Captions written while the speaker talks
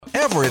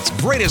Everett's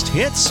greatest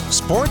hits,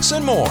 sports,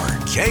 and more.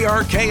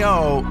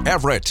 KRKO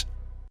Everett.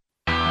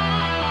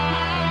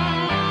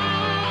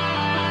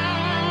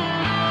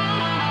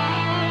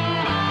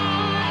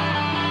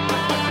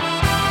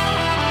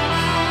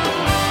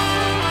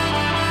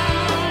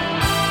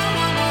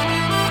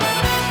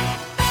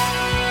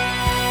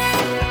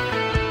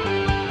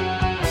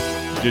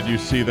 Did you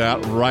see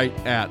that? Right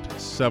at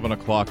 7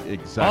 o'clock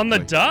exactly. On the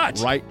dot.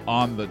 Right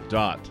on the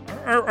dot.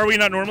 Are we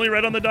not normally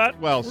right on the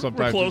dot? Well,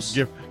 sometimes we're close.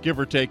 Give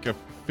or take a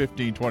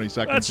 15, 20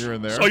 seconds here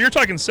and there. So you're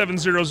talking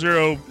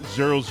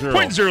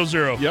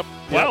 7:00.00. Yep.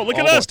 Wow, look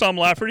at us, Tom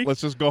Lafferty. Let's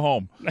just go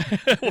home.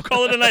 We'll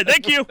call it a night.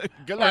 Thank you.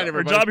 Good night,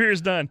 everybody. Our job here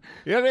is done.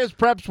 It is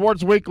Prep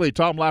Sports Weekly.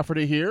 Tom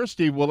Lafferty here.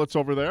 Steve Willits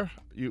over there.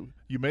 You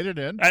made it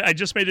in. I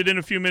just made it in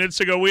a few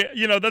minutes ago.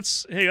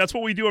 That's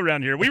what we do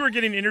around here. We were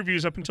getting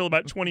interviews up until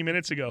about 20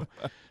 minutes ago.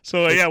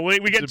 So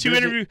we got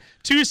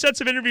two sets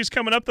of interviews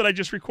coming up that I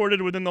just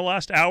recorded within the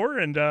last hour,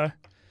 and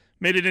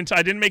made it in.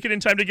 I didn't make it in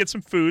time to get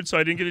some food, so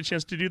I didn't get a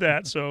chance to do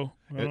that. So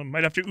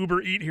might have to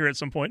Uber Eat here at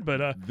some point.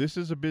 But this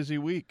is a busy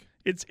week.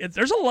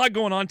 There's a lot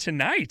going on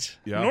tonight.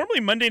 Yeah.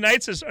 Normally Monday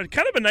nights is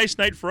kind of a nice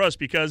night for us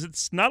because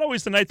it's not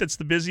always the night that's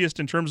the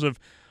busiest in terms of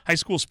high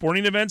school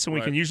sporting events, and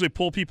we can usually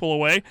pull people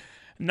away.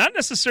 Not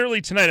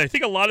necessarily tonight. I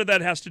think a lot of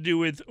that has to do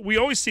with, we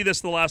always see this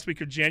the last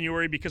week of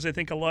January because I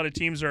think a lot of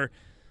teams are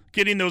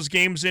getting those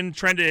games in,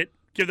 trying to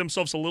give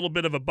themselves a little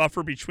bit of a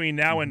buffer between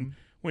now and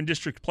when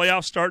district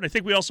playoffs start. And I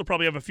think we also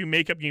probably have a few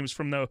makeup games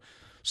from the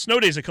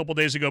snow days a couple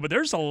days ago, but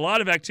there's a lot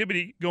of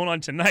activity going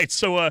on tonight.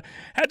 So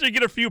had to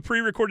get a few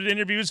pre-recorded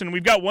interviews, and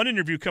we've got one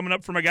interview coming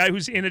up from a guy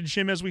who's in a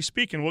gym as we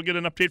speak, and we'll get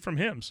an update from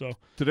him. So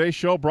today's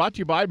show brought to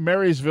you by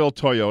Marysville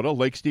Toyota,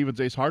 Lake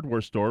Stevens Ace Hardware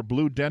Store,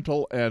 Blue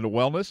Dental and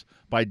Wellness,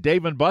 by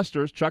Dave &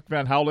 Buster's, Chuck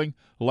Van Howling,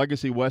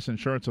 Legacy West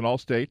Insurance and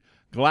Allstate,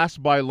 Glass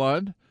by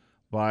Lund,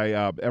 by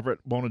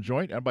Everett Bone and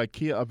Joint, and by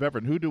Kia of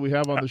Everett. Who do we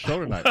have on the show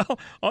tonight? Well,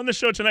 on the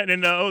show tonight,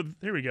 and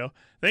here we go.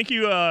 Thank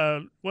you,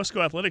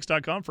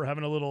 WescoAthletics.com, for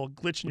having a little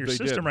glitch in your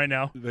system right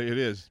now. It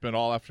is. It's been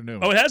all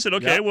afternoon. Oh, it has it?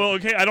 Okay. Yep. Well,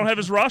 okay. I don't have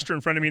his roster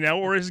in front of me now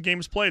or his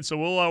games played, so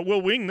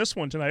we'll wing this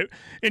one tonight.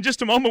 In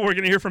just a moment, we're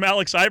going to hear from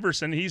Alex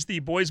Iverson. He's the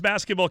boys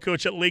basketball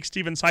coach at Lake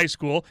Stevens High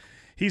School.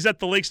 He's at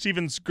the Lake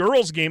Stevens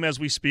girls game as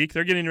we speak.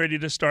 They're getting ready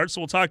to start, so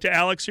we'll talk to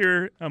Alex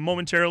here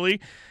momentarily.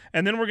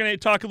 And then we're going to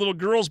talk a little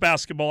girls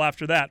basketball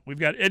after that. We've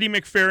got Eddie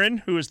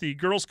McFerrin, who is the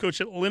girls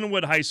coach at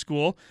Lynnwood High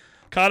School.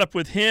 Caught up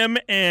with him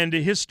and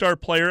his star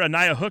player,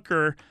 Aniya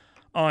Hooker,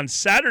 on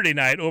Saturday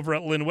night over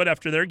at Lynnwood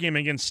after their game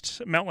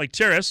against Mount Lake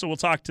Terrace. So we'll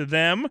talk to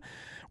them.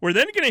 We're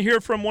then going to hear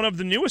from one of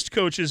the newest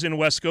coaches in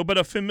Wesco, but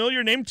a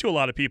familiar name to a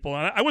lot of people.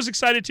 And I was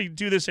excited to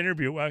do this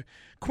interview.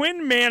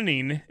 Quinn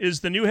Manning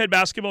is the new head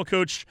basketball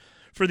coach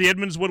for the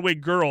Edmonds-Woodway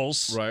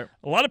girls. Right.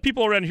 A lot of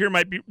people around here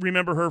might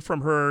remember her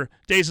from her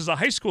days as a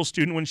high school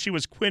student when she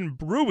was Quinn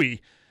Brewe,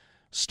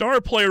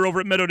 star player over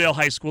at Meadowdale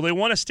High School. They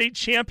won a state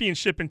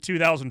championship in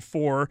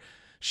 2004.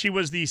 She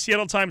was the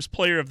Seattle Times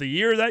Player of the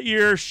Year that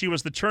year. She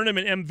was the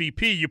tournament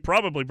MVP. You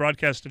probably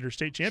broadcasted her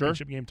state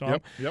championship game, Tom.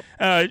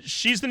 Yep.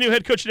 She's the new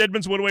head coach at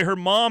Edmonds-Woodway. Her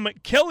mom,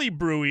 Kelly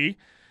Brewe,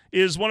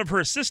 is one of her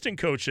assistant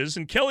coaches,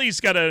 and Kelly's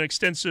got an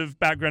extensive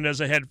background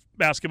as a head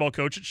basketball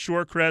coach at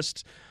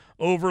Shorecrest,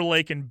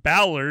 Overlake, and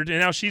Ballard,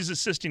 and now she's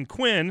assisting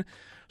Quinn.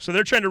 So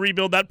they're trying to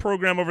rebuild that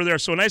program over there.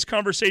 So a nice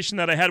conversation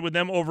that I had with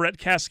them over at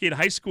Cascade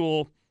High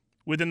School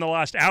within the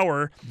last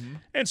hour. Mm-hmm.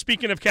 And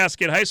speaking of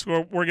Cascade High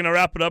School, we're going to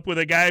wrap it up with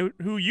a guy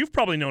who you've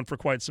probably known for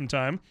quite some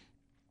time,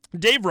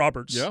 Dave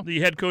Roberts, the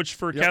head coach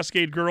for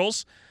Cascade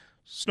Girls,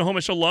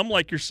 Snohomish alum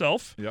like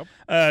yourself,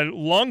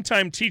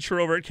 longtime teacher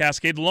over at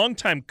Cascade,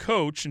 longtime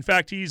coach. In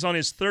fact, he's on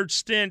his third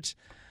stint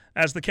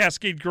as the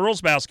Cascade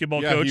girls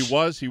basketball coach. He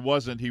wasn't.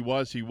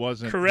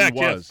 Correct,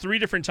 he was. 3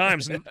 different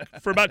times and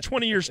for about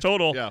 20 years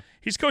total. Yeah.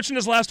 He's coaching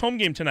his last home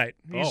game tonight.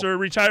 He's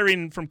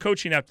retiring from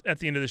coaching at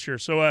the end of this year.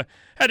 So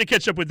had to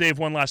catch up with Dave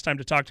one last time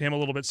to talk to him a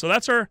little bit. So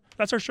that's our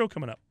show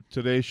coming up.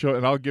 Today's show,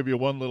 and I'll give you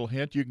one little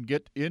hint. You can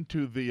get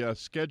into the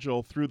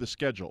schedule through the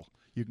schedule.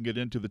 You can get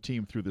into the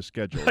team through the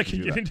schedule. I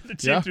can get into the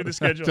team through the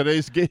schedule.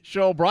 Today's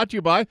show brought to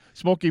you by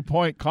Smoky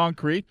Point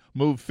Concrete,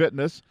 Move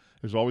Fitness.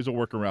 There's always a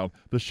workaround.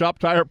 The Shop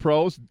Tire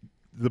Pros,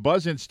 the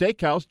Buzz Inn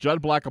Steakhouse,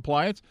 Judd Black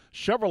Appliance,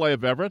 Chevrolet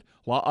of Everett,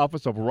 Law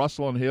Office of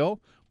Russell and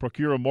Hill,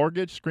 Procura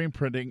Mortgage, Screen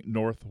Printing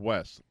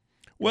Northwest.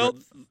 Well,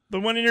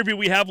 the one interview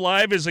we have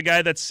live is a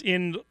guy that's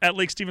at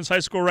Lake Stevens High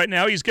School right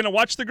now. He's going to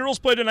watch the girls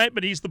play tonight,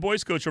 but he's the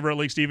boys coach over at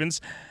Lake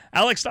Stevens.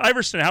 Alex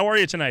Iverson, how are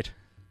you tonight?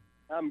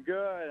 I'm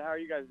good. How are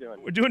you guys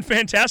doing? We're doing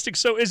fantastic.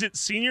 So is it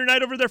senior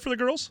night over there for the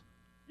girls?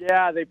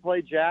 Yeah, they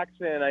play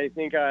Jackson. I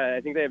think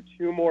they have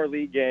 2 more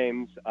league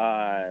games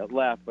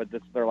left, but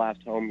this is their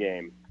last home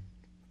game.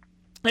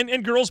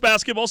 And girls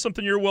basketball,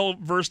 something you're well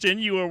versed in.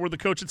 You were the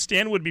coach at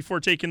Stanwood before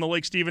taking the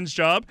Lake Stevens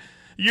job.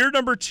 You're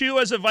number 2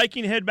 as a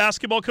Viking head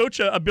basketball coach,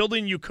 a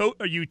building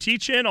you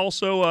teach in,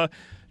 also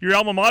your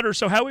alma mater.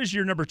 So how is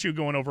your number 2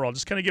 going overall?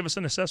 Just kind of give us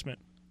an assessment.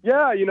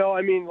 Yeah,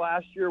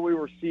 last year we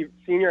were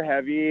senior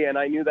heavy, and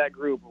I knew that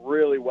group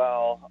really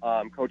well,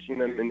 coaching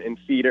them in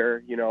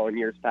feeder, in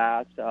years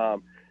past.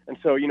 And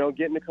so,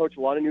 getting to coach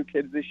a lot of new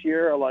kids this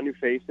year, a lot of new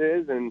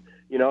faces, and,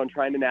 and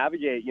trying to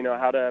navigate,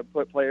 how to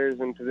put players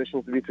in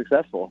positions to be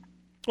successful.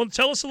 Well,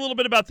 tell us a little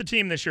bit about the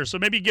team this year. So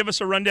maybe give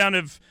us a rundown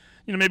of,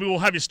 maybe we'll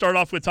have you start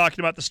off with talking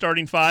about the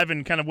starting five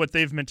and kind of what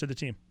they've meant to the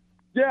team.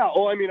 Yeah,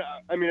 well, I mean,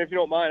 if you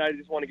don't mind, I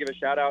just want to give a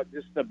shout out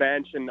just the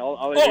bench, and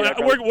I'll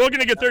we're going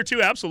to get there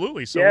too,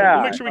 absolutely. So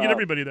we'll make sure we get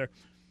everybody there.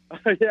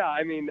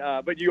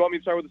 Yeah, but you want me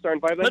to start with the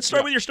starting five? Let's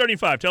start with your starting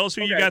five. Tell us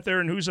who you got there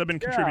and who's been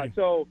contributing.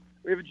 Yeah, so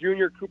we have a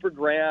junior, Cooper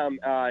Graham.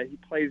 He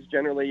plays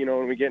generally,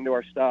 when we get into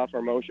our stuff,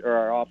 our motion or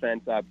our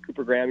offense.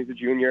 Cooper Graham, he's a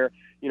junior.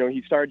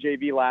 He started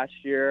JV last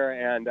year,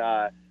 and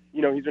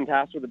he's been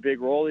tasked with a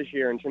big role this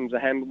year in terms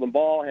of handling the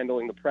ball,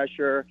 handling the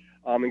pressure,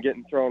 and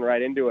getting thrown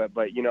right into it.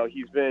 But,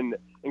 he's been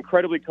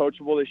incredibly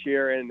coachable this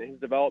year, and his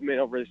development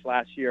over this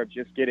last year of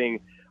just getting,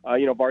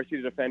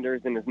 varsity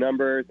defenders in his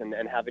numbers and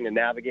having to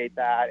navigate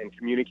that and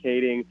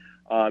communicating.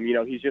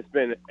 He's just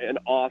been an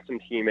awesome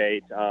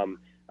teammate.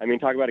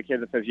 Talk about a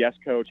kid that says, yes,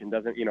 coach, and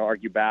doesn't,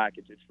 argue back.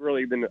 It's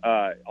really been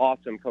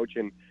awesome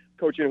coaching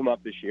him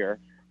up this year.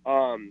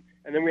 And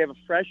then we have a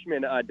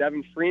freshman,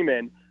 Devin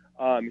Freeman.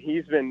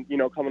 He's been,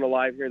 coming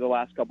alive here the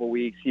last couple of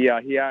weeks. He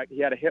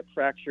had a hip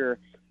fracture,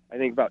 I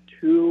think, about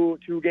two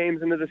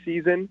games into the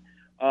season.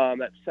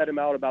 That set him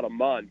out about a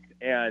month.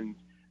 And,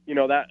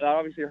 that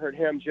obviously hurt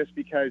him just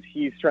because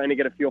he's trying to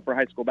get a feel for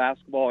high school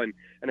basketball. And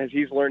as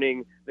he's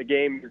learning the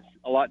game is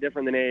a lot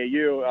different than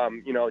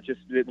AAU, just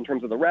in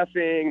terms of the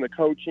reffing, the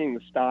coaching, the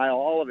style,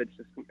 all of it's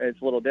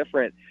a little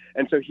different.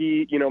 And so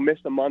he,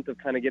 missed a month of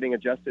kind of getting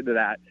adjusted to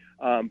that.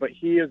 But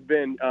he has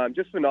been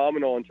just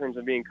phenomenal in terms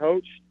of being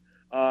coached.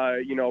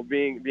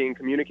 Being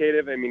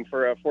communicative.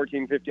 For a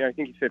 14, 15, I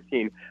think he's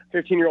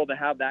 15-year-old to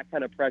have that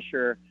kind of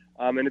pressure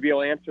and to be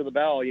able to answer the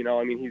bell, he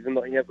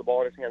has the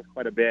ball in his hands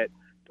quite a bit.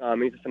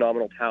 He's a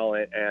phenomenal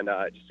talent and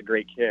just a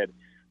great kid.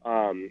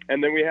 And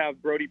then we have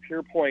Brody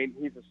Pierpoint.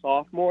 He's a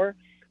sophomore.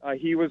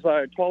 He was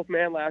a 12th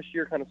man last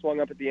year, kind of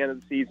swung up at the end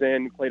of the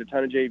season, played a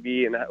ton of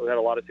JV and had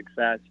a lot of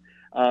success.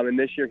 And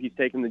this year he's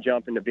taken the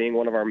jump into being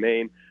one of our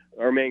main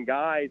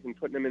guys and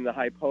putting him in the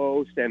high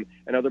post and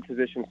other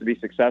positions to be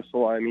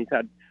successful. He's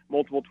had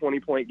multiple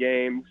 20-point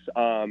games.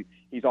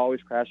 He's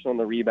always crashing on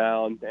the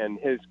rebound, and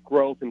his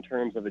growth in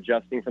terms of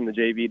adjusting from the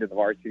JV to the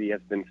varsity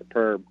has been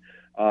superb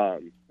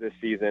this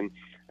season.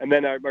 And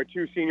then our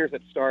two seniors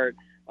that start,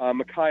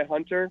 Mekhi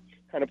Hunter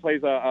kind of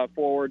plays a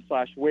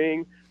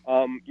forward/wing.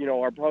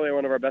 Are probably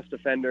one of our best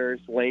defenders,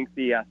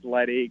 lengthy,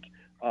 athletic,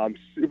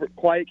 super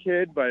quiet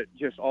kid, but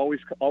just always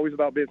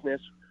about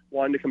business,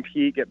 wanting to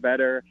compete, get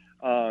better.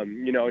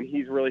 And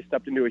he's really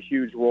stepped into a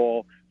huge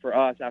role for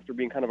us after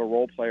being kind of a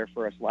role player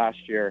for us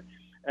last year.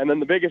 And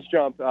then the biggest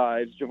jump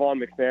is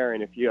Javon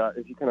McFerrin. If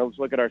you kind of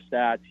look at our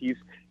stats, he's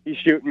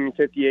shooting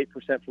 58%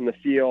 from the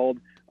field.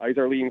 He's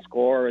our leading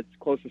scorer. It's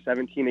close to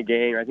 17 a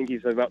game. I think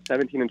he's about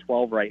 17 and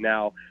 12 right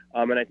now.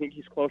 And I think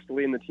he's close to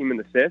leading the team in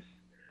assists.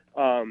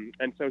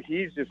 And so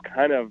he's just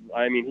kind of,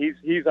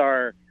 he's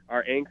our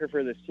anchor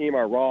for this team,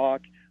 our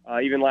rock.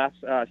 Even last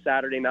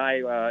Saturday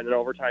night in an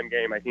overtime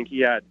game, I think he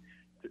had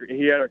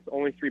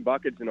only 3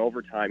 buckets in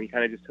overtime. He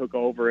kind of just took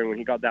over, and when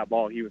he got that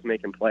ball, he was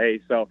making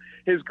plays. So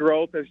his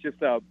growth as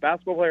just a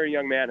basketball player and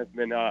young man has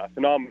been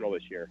phenomenal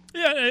this year.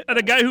 Yeah, and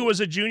a guy who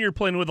was a junior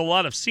playing with a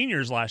lot of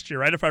seniors last year,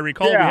 right? If I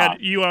recall, We had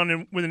you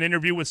on with an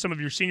interview with some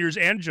of your seniors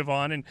and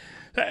Javon, and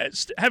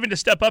having to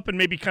step up and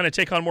maybe kind of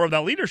take on more of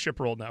that leadership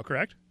role now,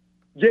 correct?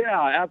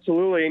 Yeah,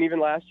 absolutely. And even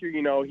last year,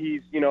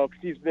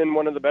 he's been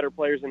one of the better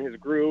players in his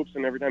groups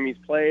and every time he's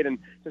played, and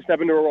to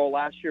step into a role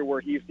last year where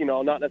he's,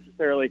 not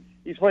necessarily,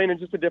 he's playing in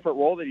just a different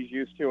role that he's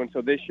used to. And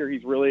so this year he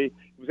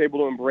was able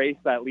to embrace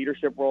that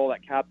leadership role,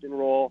 that captain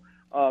role.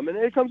 And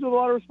it comes with a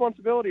lot of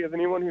responsibility as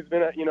anyone who's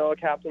been a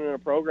captain in a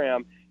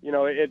program.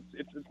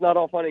 It's not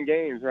all fun and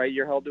games, right?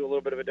 You're held to a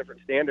little bit of a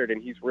different standard,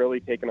 and he's really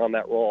taken on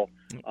that role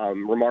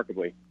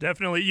remarkably.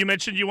 Definitely. You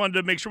mentioned you wanted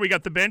to make sure we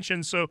got the bench,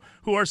 and so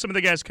who are some of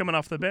the guys coming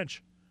off the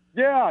bench?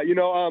 Yeah,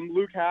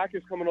 Luke Hack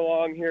is coming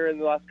along here in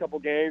the last couple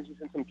games. He's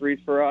hit some threes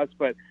for us,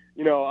 but,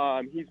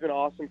 he's been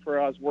awesome for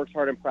us, works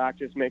hard in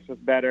practice, makes us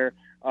better.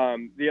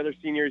 The other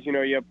seniors,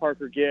 you have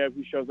Parker Gibb,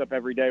 who shows up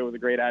every day with a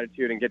great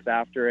attitude and gets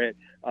after it,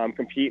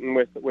 competing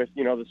with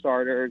the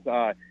starters.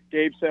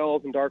 Gabe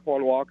Sales and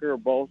Darquan Walker are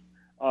both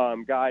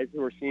guys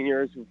who are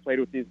seniors who've played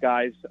with these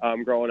guys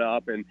growing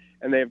up, and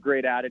they have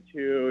great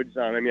attitudes.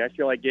 I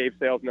feel like Gabe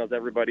Sales knows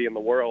everybody in the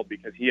world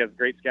because he has a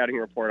great scouting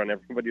report on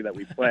everybody that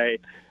we play.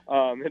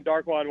 And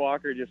Darquan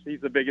Walker,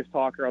 he's the biggest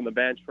talker on the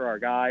bench for our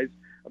guys,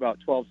 about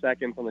 12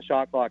 seconds on the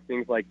shot clock,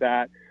 things like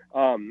that.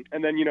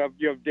 And then, you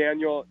have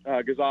Daniel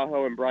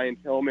Gazajo and Brian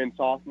Tillman,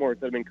 sophomores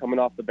that have been coming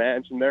off the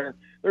bench, and they're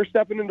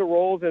stepping into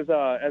roles as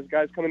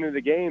guys coming into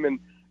the game and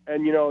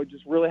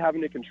just really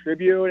having to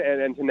contribute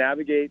and to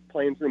navigate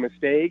playing through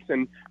mistakes.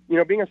 And,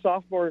 being a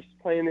sophomore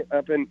playing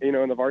up in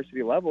the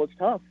varsity level, it's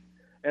tough.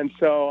 And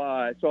so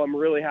I'm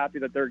really happy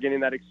that they're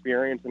getting that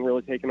experience and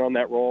really taking on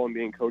that role and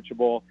being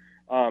coachable.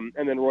 And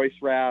then Royce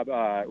Rabb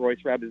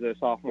is a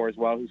sophomore as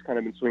well, who's kind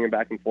of been swinging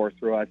back and forth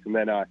through us. And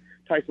then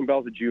Tyson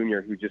Bell's a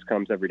junior who just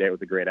comes every day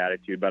with a great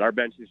attitude. But our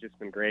bench has just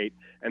been great,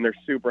 and they're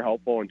super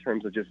helpful in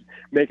terms of just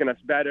making us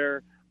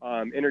better.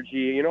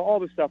 Energy, all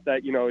the stuff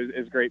that,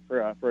 is great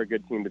for a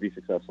good team to be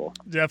successful.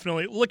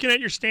 Definitely. Looking at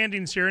your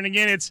standings here, and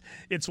again, it's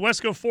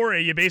Wesco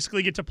 4A. You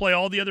basically get to play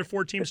all the other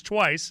 4 teams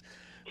twice.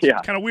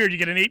 Yeah. Kind of weird. You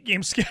get an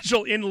 8-game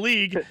schedule in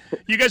league.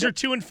 You guys are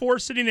 2-4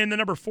 sitting in the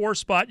number 4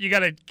 spot. You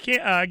got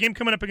a game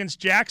coming up against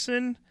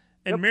Jackson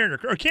and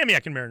Mariner, or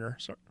Kamiak and Mariner.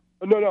 Sorry.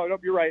 No,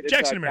 you're right. It's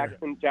Jackson and Mariner.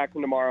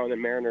 Jackson tomorrow, and then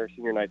Mariner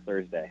senior night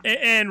Thursday.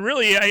 And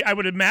really, I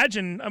would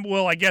imagine,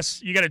 I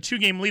guess you got a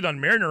 2-game lead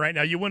on Mariner right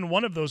now. You win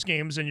one of those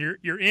games, and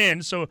you're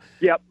in. So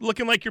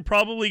looking like you're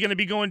probably going to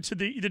be going to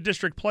the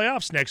district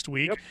playoffs next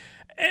week. Yep.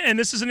 And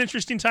this is an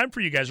interesting time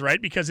for you guys,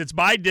 right? Because it's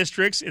by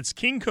districts. It's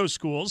Kingco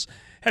schools.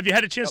 Have you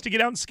had a chance to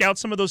get out and scout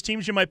some of those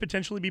teams you might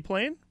potentially be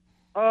playing?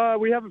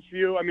 We have a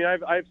few. I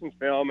have some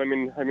film. I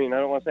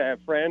don't want to say I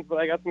have friends, but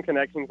I got some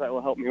connections that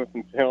will help me with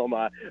some film.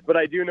 But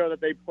I do know that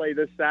they play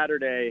this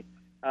Saturday.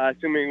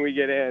 Assuming we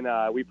get in,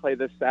 we play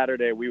this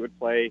Saturday. We would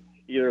play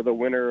either the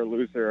winner or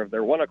loser of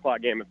their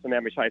 1:00 game at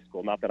Sammamish High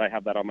School. Not that I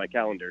have that on my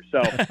calendar.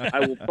 So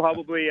I will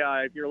probably,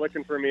 if you're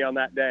looking for me on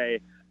that day,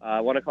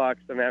 1:00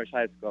 Sammamish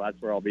High School. That's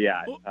where I'll be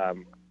at,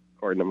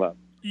 recording them up.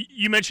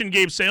 You mentioned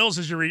Gabe Sales.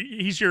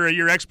 He's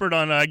your expert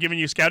on giving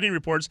you scouting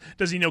reports.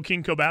 Does he know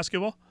Kingco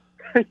basketball?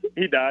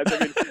 He does.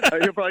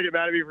 He'll probably get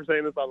mad at me for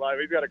saying this online.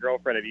 He's got a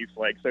girlfriend at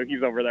Eastlake, so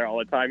he's over there all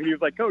the time. And he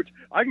was like, "Coach,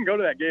 I can go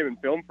to that game and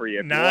film for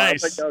you." Nice. I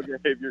was like, "Oh,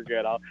 great, you're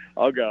good.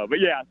 I'll go."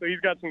 But yeah, so he's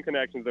got some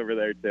connections over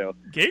there too.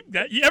 Gabe,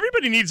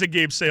 everybody needs a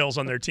Gabe Sales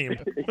on their team.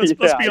 Let's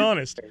be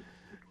honest.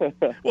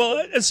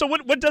 Well, and so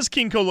what does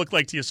Kingco look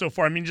like to you so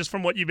far? Just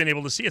from what you've been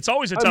able to see, it's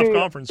always a tough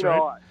conference,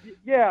 right?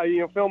 Yeah,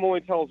 film only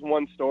tells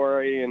one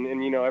story, and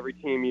every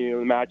team,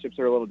 the matchups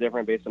are a little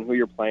different based on who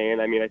you're playing.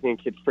 I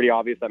think it's pretty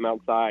obvious that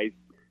Mount Si's,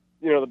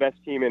 the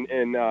best team in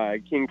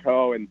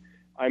Kingco, and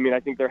I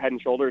think they're head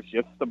and shoulders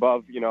just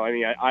above.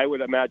 I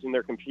would imagine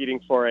they're competing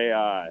for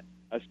a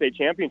state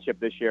championship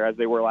this year as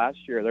they were last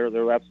year.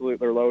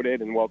 They're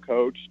loaded and well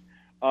coached.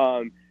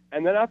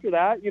 And then after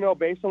that,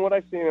 based on what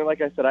I've seen, and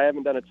like I said, I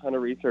haven't done a ton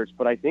of research,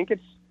 but I think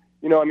it's,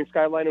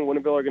 Skyline and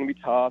Winneville are going to be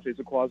tough.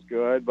 Issaquah's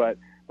good, but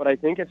I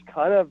think it's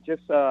kind of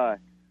just, they're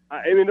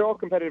all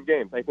competitive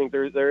games. I think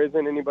there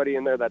isn't anybody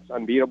in there that's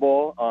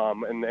unbeatable,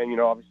 and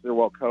obviously they're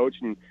well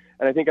coached, and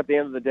I think at the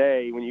end of the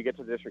day, when you get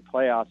to the district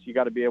playoffs, you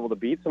got to be able to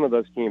beat some of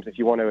those teams if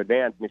you want to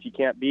advance, and if you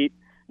can't beat,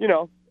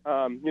 the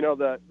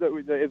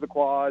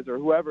Issaquahs or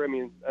whoever,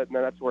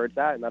 that's where it's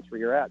at, and that's where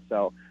you're at.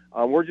 So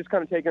we're just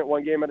kind of taking it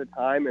one game at a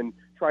time and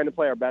trying to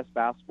play our best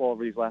basketball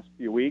over these last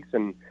few weeks,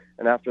 and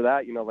after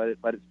that,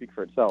 let it speak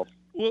for itself.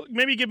 Well,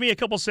 maybe give me a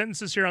couple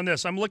sentences here on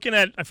this. I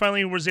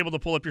finally was able to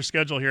pull up your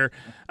schedule here.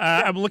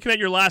 I'm looking at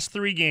your last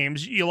 3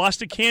 games. You lost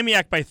to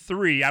Kamiak by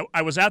 3.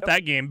 I was at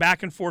that game,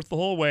 back and forth the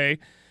whole way.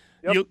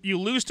 Yep. You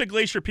lose to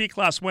Glacier Peak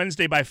last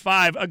Wednesday by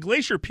 5, a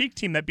Glacier Peak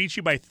team that beat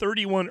you by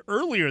 31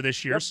 earlier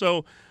this year. Yep.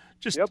 So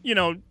just,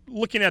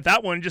 looking at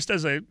that one, just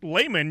as a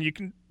layman, you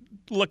can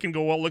look and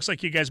go, well, it looks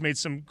like you guys made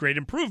some great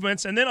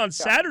improvements. And then on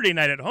Saturday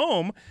night at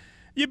home,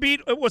 you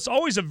beat what's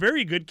always a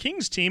very good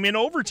Kings team in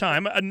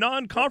overtime, a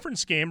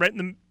non-conference game right in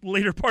the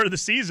later part of the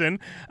season.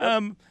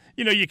 Yep.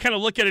 You kind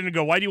of look at it and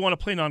go, why do you want to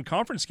play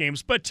non-conference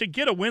games? But to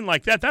get a win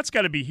like that, that's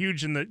got to be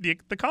huge in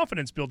the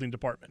confidence-building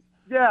department.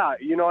 Yeah,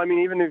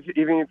 even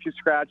if you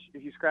scratch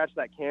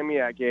that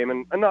Kamiak game,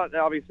 and not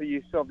obviously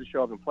you still have to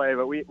show up and play,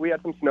 but we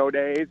had some snow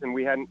days and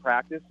we hadn't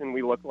practiced and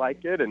we looked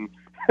like it, and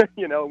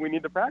we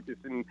need to practice,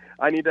 and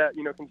I need to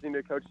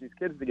continue to coach these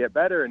kids to get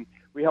better. And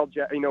we held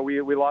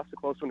we lost a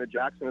close one to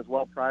Jackson as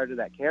well prior to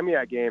that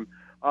Kamiak game.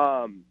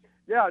 I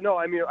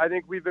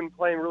think we've been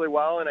playing really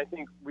well, and I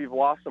think we've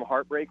lost some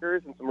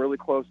heartbreakers and some really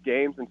close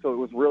games, and so it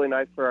was really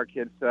nice for our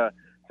kids to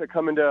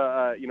come into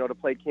to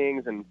play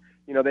Kings, and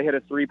they hit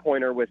a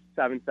 3-pointer with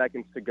 7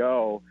 seconds to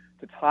go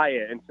to tie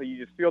it, and so you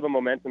just feel the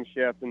momentum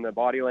shift and the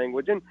body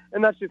language, and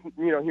that's just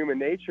human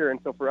nature. And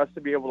so for us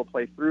to be able to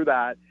play through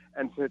that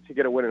and to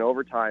get a win in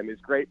overtime is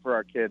great for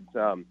our kids.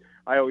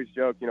 I always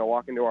joke,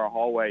 walking to our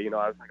hallway, I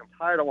was like, I'm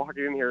tired of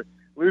walking in here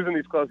losing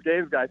these close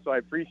games, guys, so I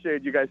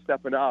appreciate you guys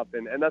stepping up,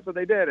 and that's what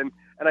they did, and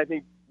I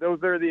think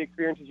those are the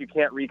experiences you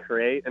can't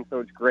recreate, and so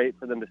it's great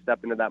for them to step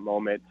into that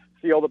moment,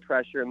 feel the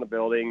pressure in the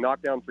building,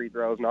 knock down free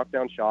throws, knock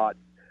down shots,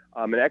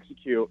 and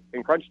execute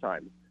in crunch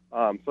time.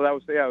 So it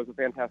was a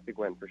fantastic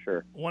win for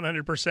sure.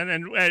 100%.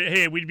 And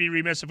hey, we'd be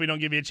remiss if we don't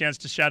give you a chance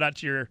to shout out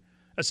to your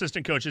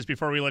assistant coaches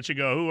before we let you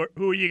go.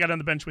 Who you got on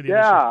the bench with you?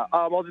 Yeah,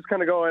 I'll just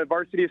kind of go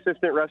varsity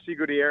assistant Rusty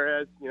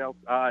Gutierrez.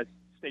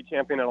 State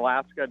champion in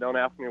Alaska. Don't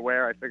ask me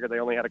where. I figured they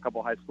only had a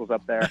couple high schools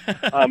up there.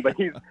 But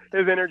his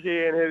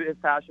energy and his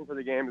passion for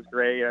the game is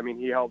great.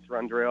 He helps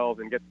run drills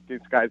and gets these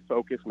guys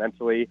focused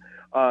mentally.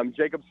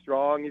 Jacob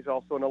Strong, he's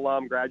also an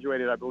alum,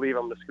 graduated, I believe,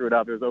 I'm going to screw it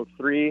up. It was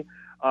 03.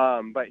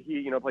 But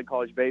he, played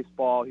college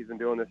baseball. He's been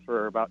doing this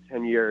for about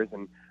 10 years.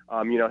 And,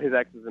 his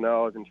X's and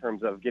O's in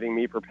terms of getting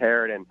me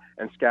prepared and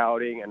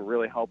scouting and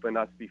really helping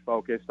us be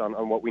focused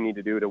on what we need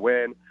to do to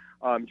win.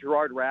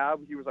 Gerard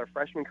Rabb, he was our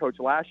freshman coach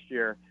last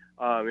year.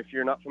 If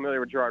you're not familiar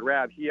with Gerard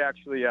Rabb, he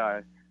actually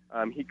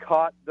he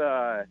caught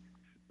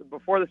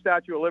before the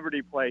Statue of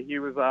Liberty play, he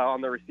was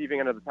on the receiving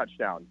end of the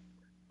touchdown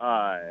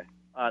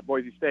at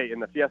Boise State in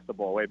the Fiesta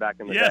Bowl way back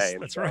in the day. Yes,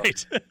 that's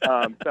right.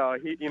 So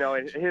he,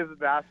 his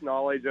vast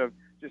knowledge of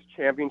just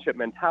championship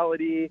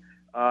mentality,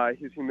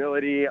 his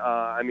humility,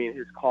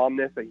 his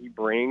calmness that he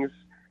brings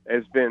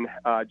has been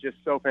just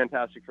so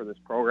fantastic for this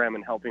program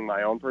and helping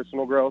my own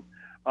personal growth.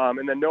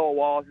 And then Noah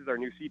Wallace is our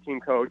new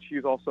C-team coach.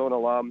 He's also an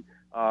alum,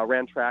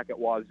 ran track at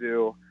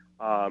Wazoo,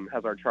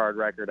 has our charred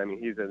record.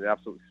 He's an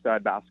absolute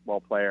stud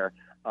basketball player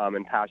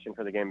and passion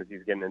for the game as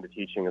he's getting into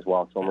teaching as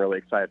well. So I'm really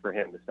excited for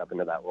him to step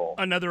into that role.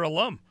 Another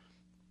alum.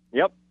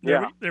 Yep.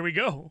 There we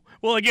go.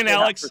 Well, again,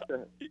 Alex,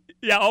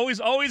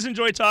 always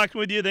enjoy talking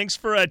with you. Thanks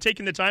for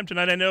taking the time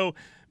tonight. I know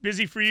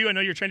busy for you. I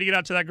know you're trying to get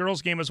out to that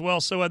girls' game as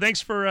well. So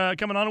thanks for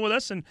coming on with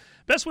us, and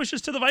best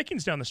wishes to the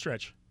Vikings down the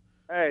stretch.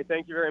 Hey,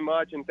 thank you very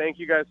much, and thank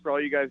you guys for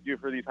all you guys do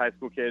for these high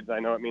school kids. I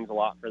know it means a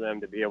lot for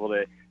them to be able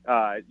to,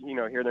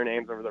 hear their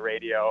names over the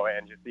radio,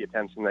 and just the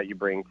attention that you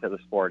bring to the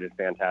sport is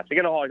fantastic,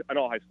 and all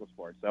high school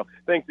sports. So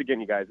thanks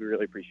again, you guys. We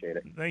really appreciate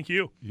it. Thank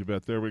you. You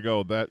bet. There we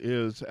go. That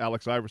is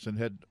Alex Iverson,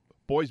 head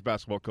boys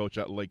basketball coach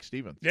at Lake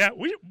Stevens. Yeah,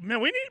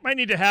 might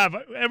need to have,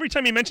 every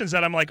time he mentions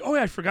that, I'm like, oh,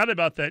 yeah, I forgot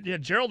about that. Yeah,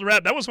 Gerald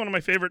Rabb, that was one of my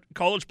favorite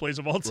college plays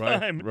of all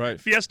time. Right.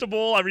 Fiesta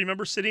Bowl, I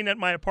remember sitting at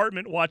my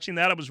apartment watching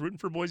that. I was rooting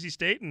for Boise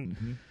State,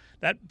 and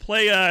that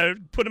play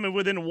put them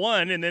within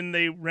one, and then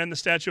they ran the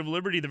Statue of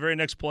Liberty the very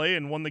next play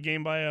and won the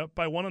game by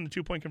one on the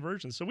 2-point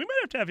conversion. So we might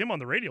have to have him on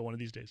the radio one of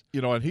these days.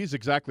 And he's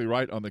exactly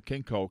right on the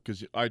Kinko,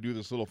 because I do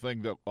this little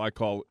thing that I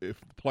call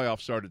if the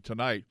playoffs started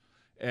tonight,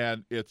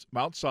 and it's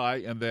Mount Si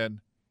and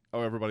then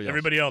everybody else.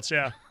 Everybody else,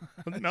 yeah.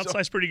 Mount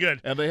Si's pretty good.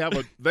 And they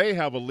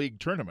have a league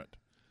tournament.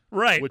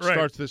 Right, which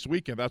starts this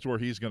weekend. That's where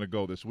he's going to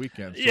go this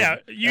weekend. So, yeah,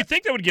 you'd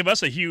think that would give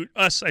us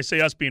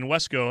us being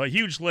Wesco, a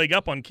huge leg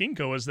up on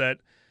Kinko, is that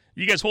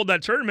you guys hold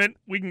that tournament,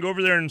 we can go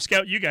over there and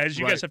scout you guys.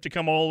 You guys have to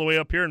come all the way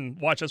up here and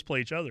watch us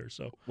play each other.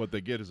 So what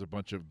they get is a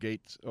bunch of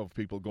gates of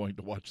people going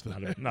to watch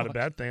that. Not a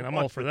bad thing. I'm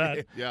all for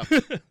that. Yeah.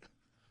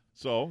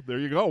 So there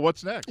you go.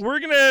 What's next? We're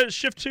going to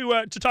shift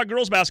to talk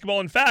girls basketball.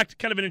 In fact,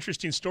 kind of an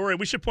interesting story.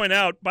 We should point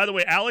out, by the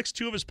way, Alex,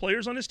 2 of his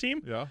players on his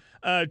team, 2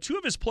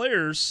 of his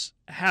players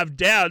have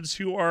dads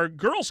who are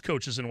girls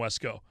coaches in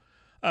Wesco.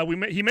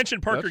 He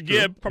mentioned Parker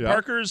Gibb.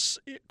 Parker's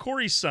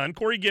Corey's son.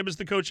 Corey Gibb is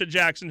the coach at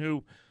Jackson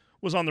who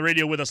was on the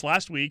radio with us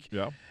last week.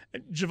 Yeah.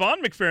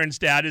 Javon McFerrin's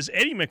dad is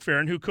Eddie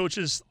McFerrin, who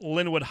coaches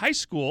Lynnwood High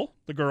School,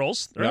 the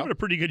girls. They're having a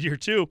pretty good year,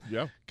 too.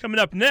 Yeah. Coming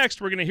up next,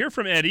 we're going to hear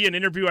from Eddie, an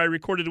interview I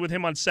recorded with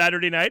him on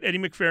Saturday night, Eddie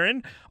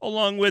McFerrin,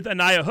 along with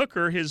Aniya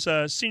Hooker, his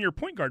senior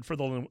point guard for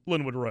the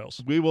Lynnwood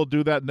Royals. We will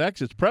do that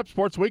next. It's Prep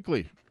Sports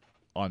Weekly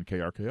on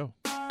KRKO.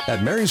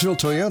 At Marysville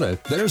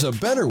Toyota, there's a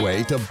better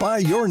way to buy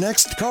your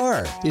next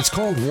car. It's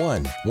called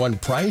One. One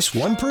price,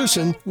 one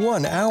person,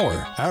 1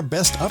 hour. Our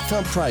best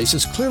upfront price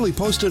is clearly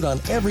posted on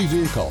every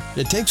vehicle.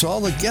 It takes all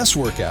the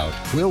guesswork out.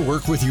 We'll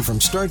work with you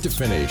from start to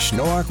finish.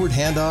 No awkward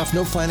handoff,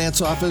 no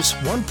finance office.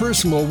 One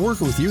person will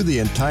work with you the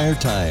entire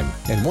time.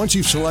 And once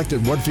you've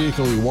selected what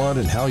vehicle you want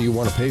and how you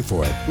want to pay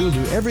for it, we'll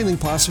do everything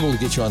possible to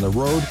get you on the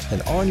road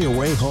and on your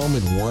way home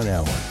in 1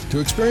 hour. To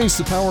experience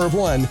the power of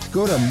one,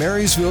 go to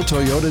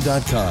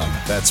MarysvilleToyota.com.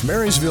 That's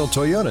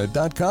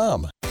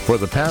MarysvilleToyota.com. For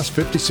the past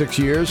 56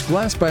 years,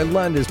 Glass by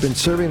Lund has been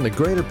serving the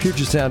greater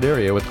Puget Sound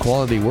area with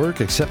quality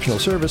work, exceptional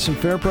service, and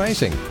fair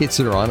pricing. It's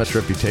their honest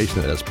reputation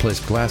that has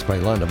placed Glass by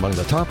Lund among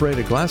the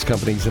top-rated glass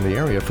companies in the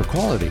area for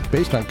quality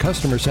based on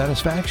customer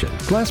satisfaction.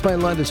 Glass by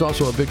Lund is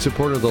also a big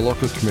supporter of the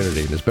local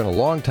community and has been a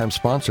long-time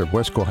sponsor of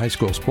Wesco High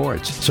School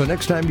sports. So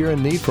next time you're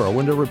in need for a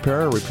window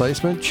repair or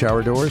replacement,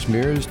 shower doors,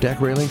 mirrors,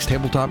 deck railings,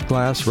 tabletop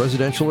glass,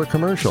 residential or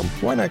commercial,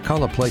 why not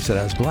call a place that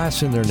has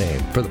glass in their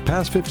name? For the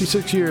past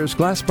 56 years,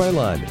 Glass by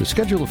Lund. To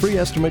schedule a free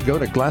estimate, go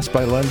to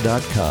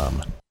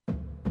glassbylund.com.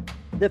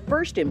 The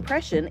first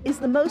impression is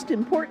the most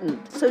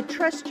important, so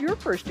trust your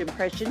first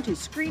impression to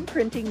Screen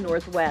Printing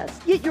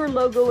Northwest. Get your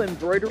logo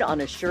embroidered on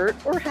a shirt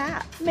or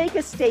hat. Make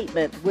a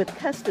statement with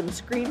custom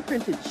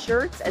screen-printed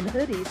shirts and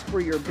hoodies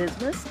for your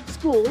business,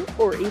 school,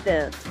 or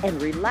event.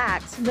 And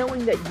relax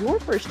knowing that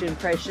your first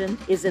impression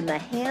is in the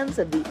hands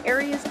of the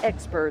area's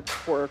experts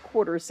for a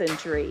quarter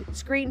century.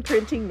 Screen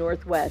Printing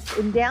Northwest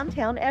in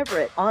downtown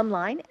Everett.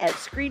 Online at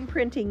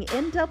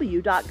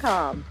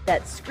screenprintingnw.com.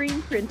 That's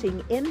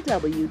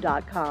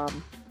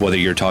screenprintingnw.com. Whether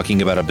you're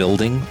talking about a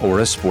building or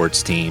a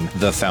sports team,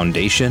 the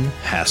foundation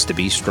has to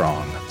be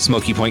strong.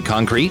 Smoky Point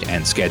Concrete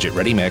and Skagit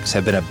Ready Mix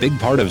have been a big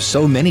part of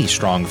so many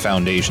strong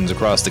foundations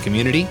across the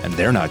community, and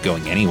they're not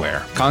going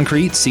anywhere.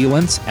 Concrete,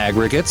 sealants,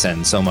 aggregates,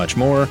 and so much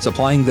more,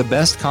 supplying the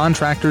best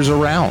contractors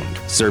around.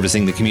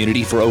 Servicing the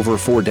community for over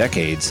 4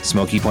 decades,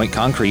 Smoky Point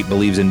Concrete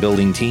believes in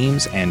building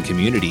teams and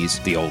communities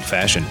the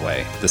old-fashioned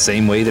way, the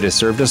same way that has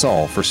served us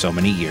all for so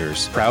many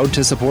years. Proud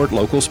to support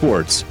local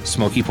sports,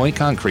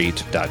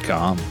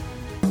 SmokyPointConcrete.com.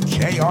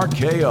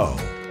 KRKO.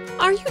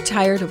 Are you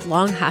tired of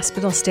long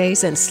hospital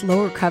stays and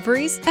slow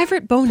recoveries?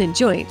 Everett Bone and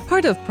Joint,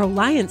 part of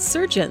Proliance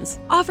Surgeons,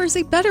 offers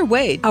a better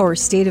way. Our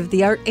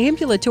state-of-the-art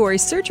ambulatory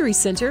surgery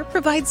center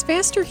provides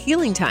faster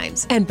healing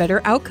times and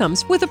better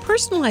outcomes with a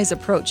personalized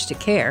approach to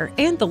care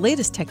and the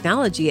latest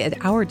technology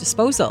at our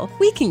disposal.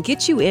 We can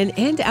get you in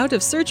and out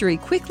of surgery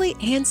quickly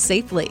and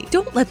safely.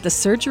 Don't let the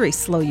surgery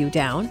slow you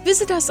down.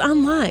 Visit us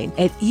online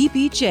at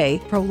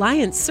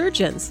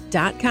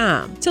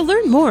ebjproliancesurgeons.com to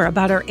learn more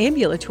about our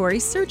ambulatory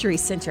surgery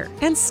center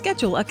and schedule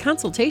a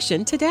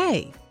consultation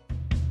today.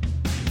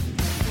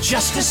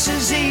 Justice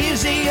is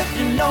easy if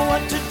you know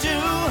what to do.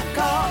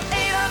 Call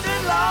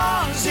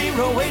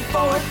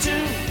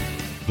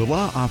 800-LAW-0842. The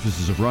law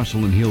offices of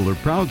Russell and Hill are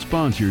proud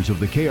sponsors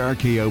of the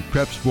KRKO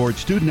Prep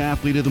Sports Student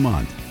Athlete of the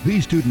Month.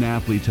 These student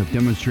athletes have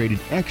demonstrated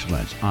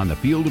excellence on the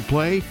field of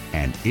play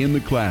and in the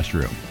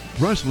classroom.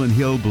 Russell and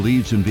Hill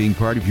believes in being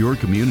part of your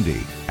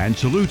community and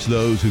salutes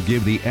those who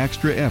give the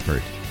extra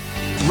effort.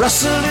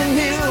 Russell and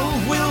Hill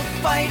will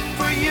fight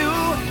for you.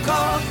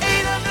 Call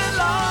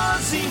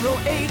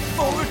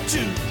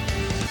 800-LAW-0842.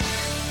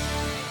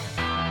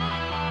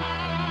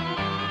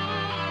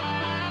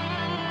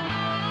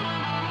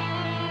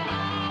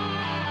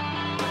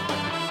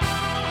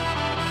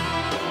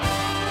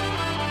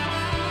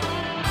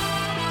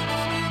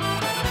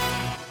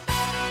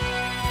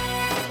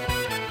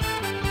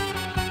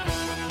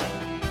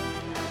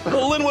 The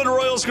Lynnwood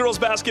Royals girls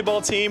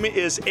basketball team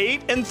is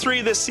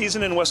 8-3 this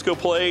season in Wesco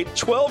play,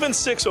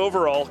 12-6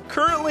 overall.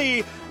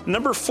 Currently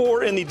number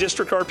 4 in the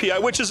district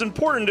RPI, which is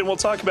important, and we'll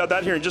talk about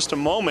that here in just a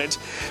moment.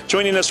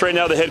 Joining us right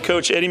now, the head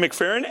coach, Eddie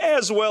McFerrin,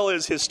 as well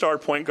as his star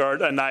point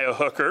guard, Aniya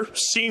Hooker,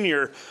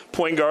 senior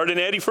point guard. And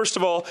Eddie, first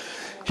of all,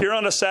 here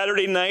on a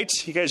Saturday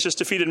night, you guys just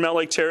defeated Mount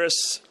Lake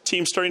Terrace.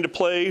 Team starting to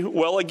play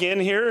well again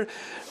here.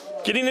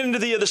 Getting into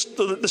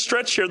the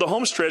stretch here, the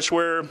home stretch,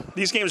 where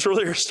these games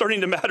really are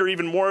starting to matter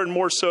even more and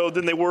more so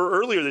than they were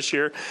earlier this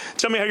year.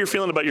 Tell me how you're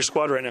feeling about your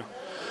squad right now.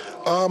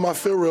 I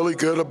feel really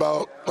good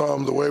about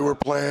the way we're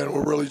playing. We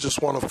really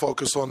just want to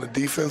focus on the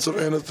defensive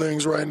end of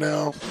things right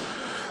now.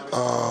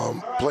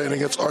 Playing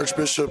against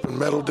Archbishop and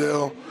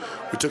Meadowdale,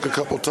 we took a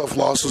couple tough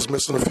losses,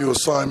 missing a few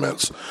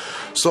assignments.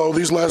 So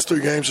these last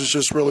 3 games is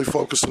just really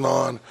focusing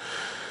on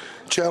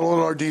channeling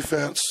our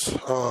defense,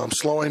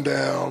 slowing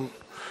down,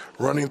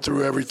 running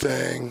through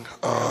everything,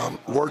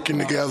 working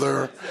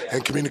together,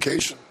 and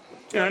communication.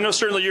 Yeah, I know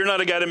certainly you're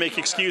not a guy to make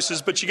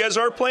excuses, but you guys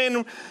are playing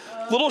a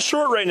little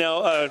short right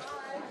now.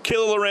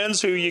 Kayla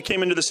Lorenz, who you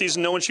came into the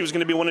season knowing she was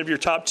going to be one of your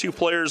top 2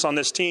 players on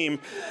this team,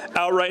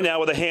 out right now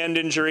with a hand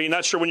injury.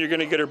 Not sure when you're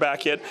going to get her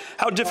back yet.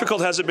 How difficult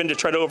has it been to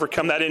try to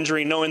overcome that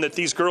injury, knowing that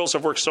these girls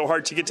have worked so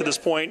hard to get to this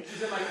point?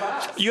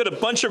 You had a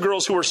bunch of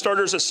girls who were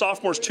starters as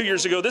sophomores 2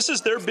 years ago. This is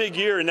their big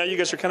year, and now you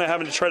guys are kind of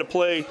having to try to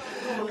play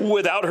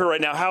without her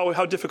right now.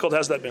 How difficult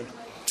has that been?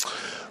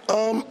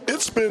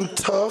 It's been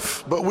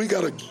tough, but we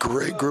got a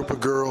great group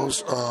of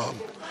girls.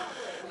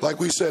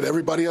 Like we said,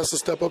 everybody has to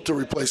step up to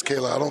replace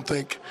Kayla. I don't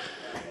think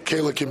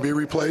Kayla can be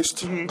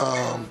replaced.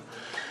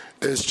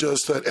 It's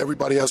just that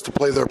everybody has to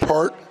play their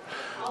part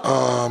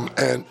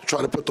and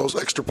try to put those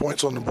extra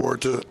points on the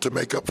board to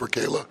make up for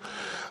Kayla.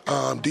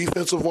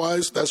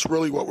 Defensive-wise, that's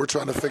really what we're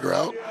trying to figure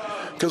out,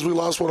 because we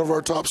lost one of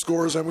our top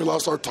scorers and we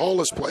lost our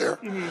tallest player,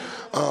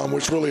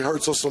 which really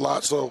hurts us a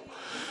lot. So,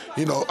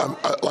 you know,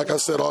 like I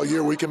said all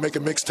year, we can make a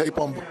mixtape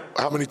on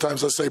how many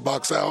times I say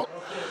box out.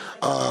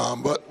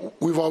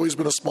 But we've always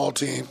been a small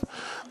team.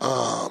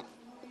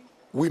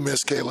 We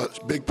miss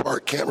Kayla, big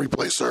part, can't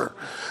replace her.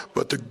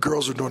 But the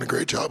girls are doing a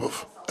great job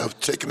of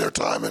taking their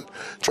time and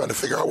trying to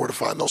figure out where to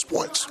find those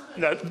points.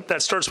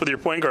 That starts with your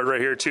point guard right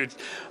here, too.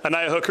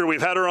 Aniya Hooker,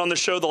 we've had her on the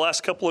show the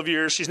last couple of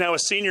years. She's now a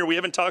senior. We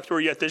haven't talked to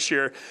her yet this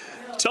year.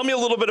 Tell me a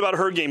little bit about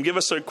her game. Give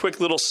us a quick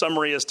little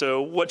summary as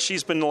to what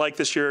she's been like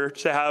this year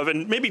to have,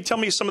 and maybe tell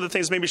me some of the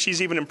things maybe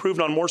she's even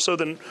improved on more so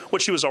than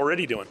what she was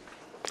already doing.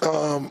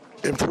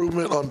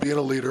 Improvement on being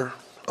a leader.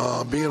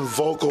 Being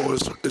vocal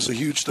is a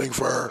huge thing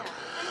for her.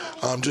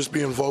 Just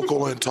being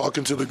vocal and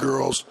talking to the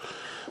girls,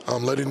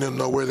 letting them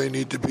know where they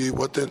need to be,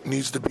 what that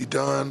needs to be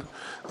done.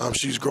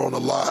 She's grown a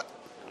lot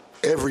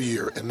every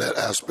year in that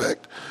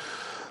aspect.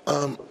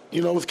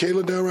 You know, with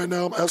Kayla down right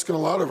now, I'm asking a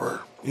lot of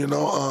her. You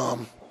know,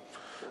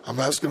 I'm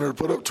asking her to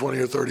put up 20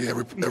 or 30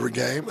 every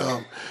game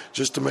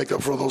just to make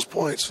up for those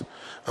points.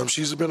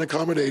 She's been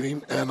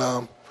accommodating,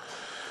 and,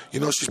 you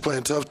know, she's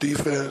playing tough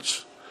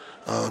defense.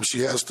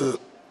 She has to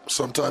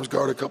sometimes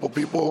guard a couple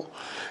people,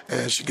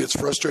 and she gets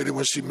frustrated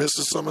when she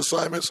misses some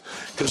assignments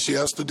because she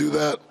has to do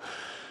that.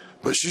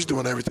 But she's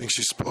doing everything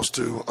she's supposed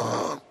to.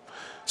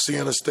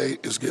 Siena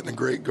State is getting a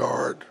great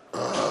guard.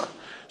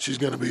 She's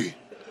going to be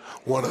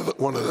one of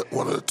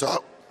the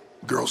top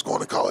girls going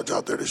to college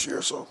out there this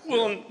year. So,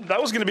 well, that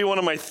was going to be one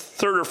of my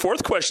third or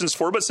fourth questions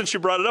for, but since you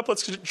brought it up,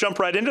 let's jump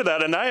right into that.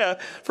 Aniya,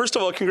 first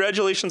of all,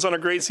 congratulations on a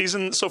great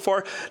season so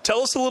far. Tell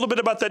us a little bit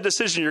about that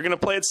decision. You're going to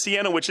play at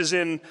Siena, which is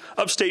in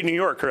upstate New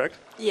York, correct?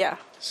 Yeah.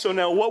 So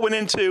now, what went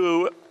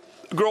into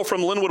a girl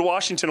from Lynnwood,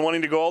 Washington,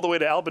 wanting to go all the way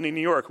to Albany,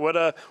 New York? What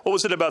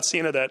was it about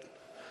Siena that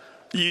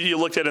you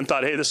looked at and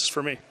thought, hey, this is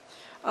for me?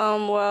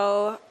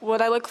 Well,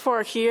 what I look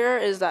for here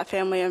is that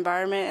family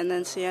environment, and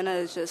then Siena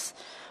is just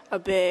a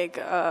big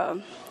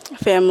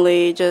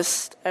family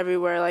just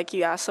everywhere. Like,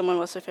 you ask someone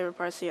what's their favorite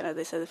part of Siena,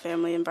 they say the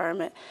family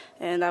environment,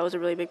 and that was a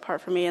really big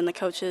part for me. And the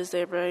coaches,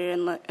 they're very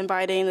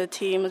inviting. The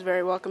team was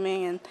very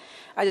welcoming, and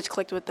I just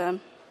clicked with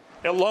them.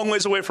 A long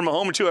ways away from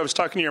home, too. I was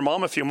talking to your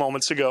mom a few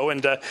moments ago,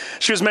 and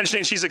she was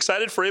mentioning she's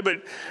excited for you,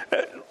 but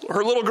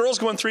her little girl's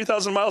going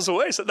 3,000 miles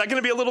away. So is that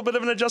going to be a little bit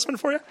of an adjustment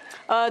for you?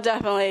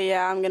 Definitely,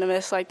 yeah. I'm going to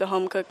miss, the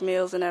home-cooked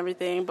meals and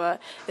everything, but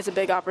it's a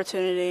big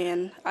opportunity,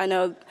 and I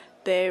know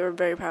they were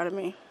very proud of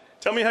me.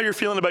 Tell me how you're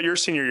feeling about your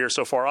senior year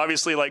so far.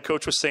 Obviously, like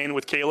Coach was saying,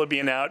 with Kayla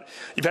being out,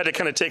 you've had to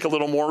kind of take a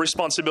little more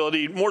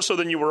responsibility, more so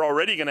than you were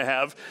already going to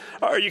have.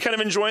 Are you kind of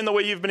enjoying the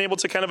way you've been able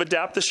to kind of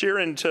adapt this year?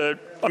 And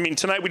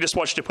tonight we just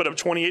watched you put up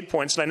 28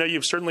 points, and I know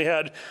you've certainly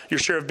had your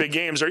share of big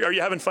games. Are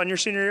you having fun your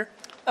senior year?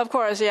 Of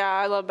course, yeah.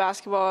 I love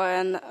basketball,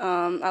 and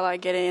I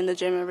like getting in the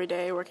gym every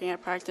day, working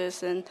at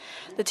practice. And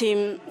the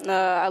team,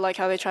 I like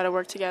how they try to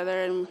work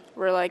together, and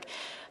we're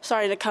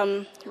starting to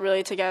come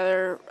really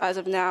together as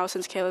of now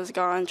since Kayla's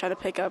gone, trying to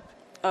pick up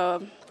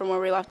from where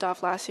we left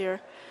off last year.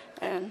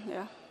 And,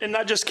 yeah. And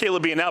not just Kayla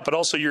being out, but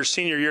also your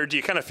senior year. Do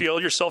you kind of feel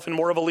yourself in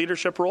more of a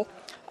leadership role?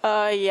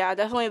 Yeah,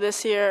 definitely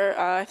this year.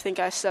 I think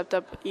I stepped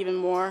up even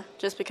more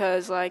just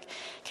because,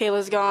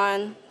 Kayla's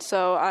gone,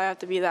 so I have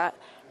to be that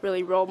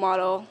really role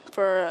model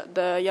for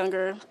the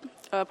younger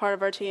part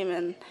of our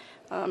team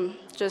and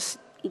just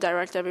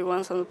direct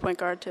everyone. So I'm the point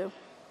guard, too.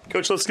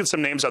 Coach, let's get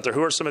some names out there.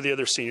 Who are some of the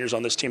other seniors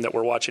on this team that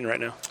we're watching right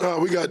now?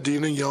 We got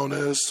Dina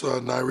Jonas,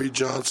 Nairi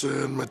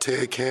Johnson,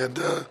 Matea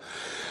Kanda,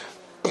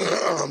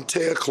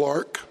 Taya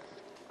Clark.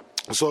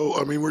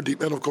 So, we're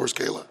deep. And, of course,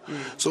 Kayla.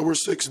 So we're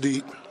 6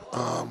 deep.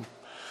 And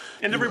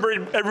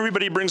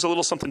everybody brings a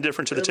little something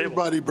different to the table.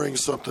 Everybody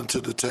brings something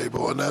to the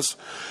table, and that's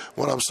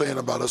what I'm saying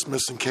about us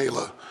missing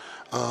Kayla.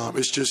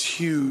 It's just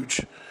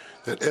huge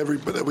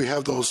that we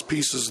have those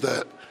pieces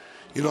that,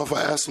 if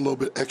I ask a little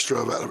bit extra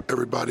of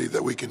everybody,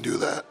 that we can do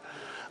that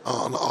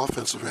on the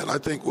offensive end. I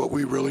think what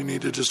we really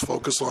need to just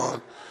focus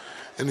on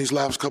in these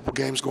last couple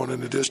games going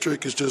into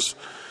district is just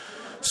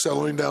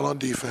settling down on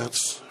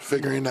defense,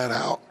 figuring that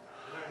out.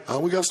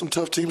 We got some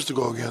tough teams to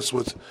go against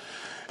with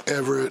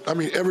Everett.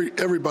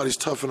 Everybody's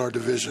tough in our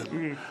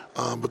division,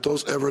 but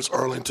those Everett's,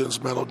 Arlingtons,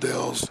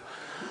 Meadowdales,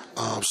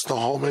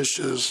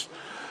 Snohomishes,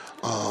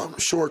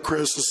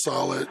 Shore-Crest is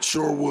solid,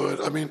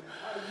 Shorewood.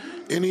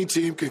 Any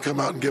team can come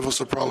out and give us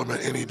a problem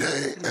at any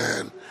day,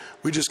 and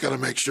we just got to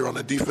make sure on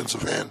the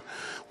defensive end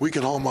we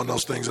can home on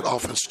those things and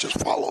offense just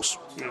follows.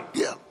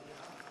 Yeah.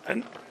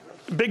 And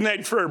big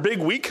night for a big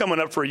week coming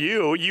up for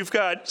you. You've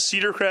got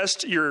Cedar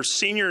Crest, your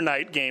senior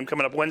night game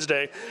coming up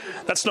Wednesday.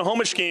 That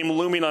Snohomish game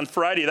looming on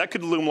Friday. That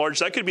could loom large.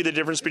 That could be the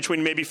difference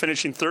between maybe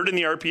finishing third in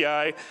the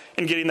RPI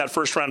and getting that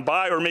first round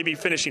bye, or maybe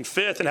finishing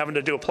fifth and having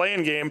to do a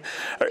play-in game.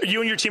 Are you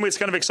and your teammates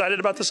kind of excited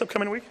about this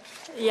upcoming week?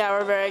 Yeah,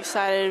 we're very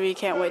excited. We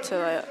can't wait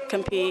to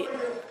compete.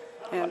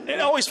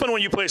 And always fun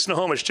when you play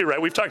Snohomish too,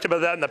 right? We've talked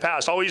about that in the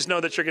past. Always know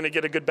that you're going to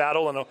get a good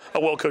battle and a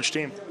well-coached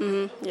team.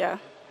 Mm-hmm. Yeah.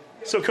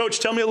 So, Coach,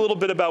 tell me a little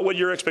bit about what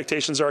your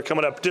expectations are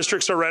coming up.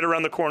 Districts are right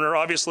around the corner.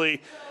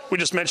 Obviously, we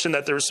just mentioned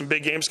that there's some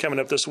big games coming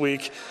up this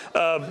week.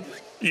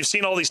 You've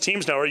seen all these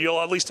teams now, or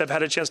you'll at least have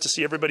had a chance to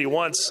see everybody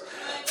once.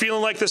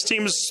 Feeling like this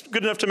team's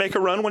good enough to make a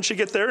run once you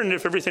get there, and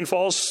if everything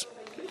falls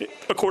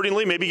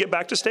accordingly, maybe get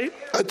back to state?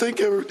 I think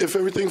if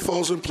everything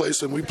falls in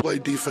place and we play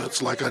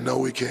defense like I know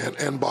we can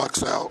and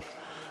box out,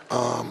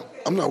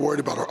 I'm not worried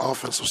about our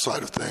offensive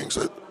side of things.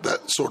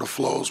 That sort of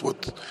flows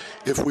with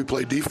if we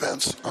play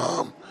defense.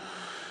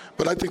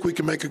 But I think we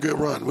can make a good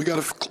run. We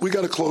got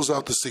to close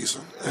out the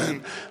season,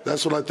 and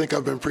that's what I think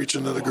I've been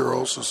preaching to the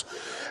girls is,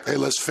 hey,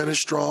 let's finish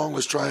strong.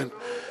 Let's try and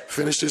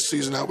finish this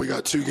season out. We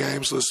got 2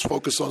 games. Let's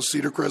focus on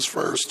Cedar Crest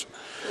first,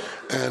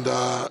 and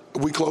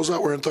we close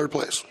out. We're in 3rd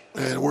place,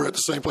 and we're at the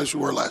same place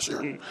we were last year.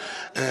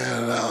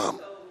 And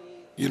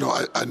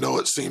I know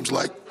it seems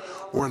like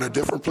we're in a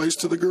different place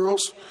to the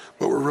girls,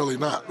 but we're really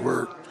not.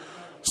 We're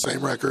same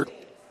record,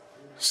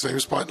 same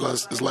spot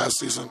as last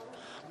season.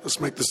 Let's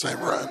make the same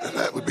run, and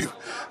that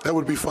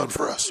would be fun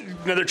for us.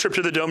 Another trip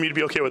to the Dome, you'd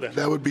be okay with that?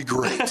 That would be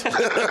great.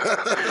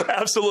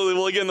 Absolutely.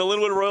 Well, again, the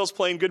Lynnwood Royals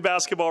playing good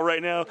basketball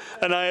right now.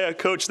 Aniya,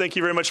 Coach, thank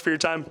you very much for your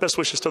time. Best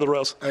wishes to the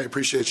Royals. I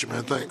appreciate you,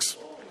 man. Thanks.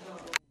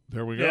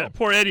 There we go. Yeah,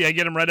 poor Eddie. I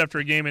get him right after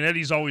a game, and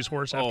Eddie's always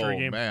hoarse after a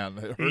game. Oh,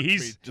 man.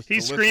 He's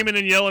screaming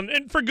and yelling,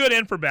 and for good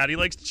and for bad. He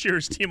likes to cheer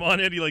his team on.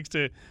 Eddie likes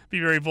to be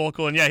very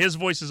vocal, and, yeah, his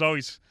voice is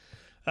always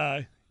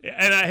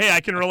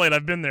I can relate.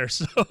 I've been there.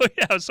 So,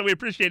 yeah, so we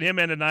appreciate him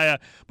and Aniya.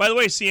 By the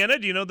way, Siena,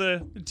 do you know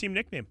the team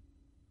nickname?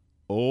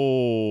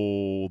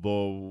 Oh,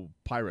 the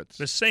Pirates.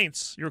 The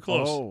Saints. You were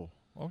close. Oh,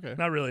 okay.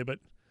 Not really, but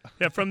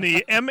yeah, from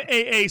the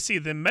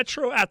MAAC, the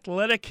Metro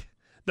Atlantic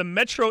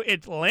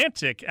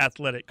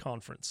Athletic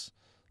Conference.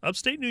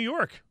 Upstate New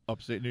York.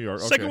 Upstate New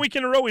York, okay. Second week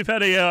in a row, we've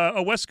had a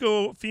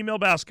Wesco female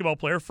basketball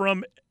player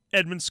from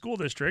Edmonds School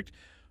District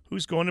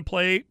who's going to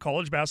play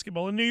college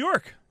basketball in New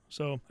York.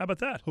 So how about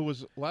that? Who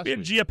was last We had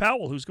week? Gia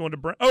Powell, who's going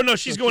to Oh, no,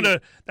 she's going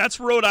to – that's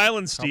Rhode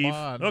Island, Steve.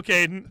 on.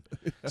 Okay,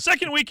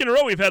 second week in a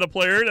row we've had a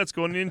player that's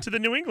going into the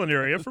New England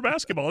area for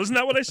basketball. Isn't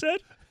that what I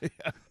said?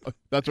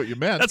 That's what you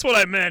meant. That's what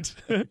I meant.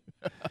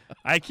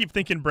 I keep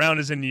thinking Brown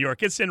is in New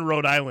York. It's in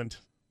Rhode Island.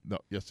 No,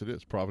 yes, it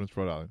is. Providence,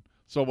 Rhode Island.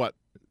 So what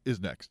is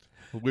next?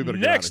 We better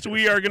get Next, out of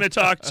we here. are going to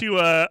talk to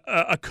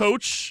a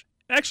coach,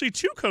 actually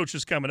two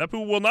coaches coming up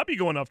who will not be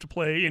going off to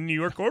play in New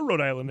York or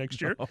Rhode Island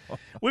next year.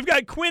 We've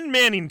got Quinn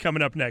Manning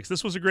coming up next.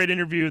 This was a great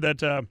interview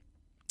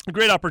a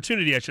great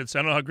opportunity, I should say.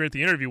 I don't know how great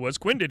the interview was.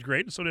 Quinn did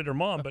great, and so did her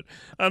mom, but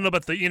I don't know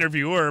about the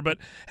interviewer. But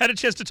had a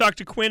chance to talk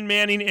to Quinn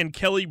Manning and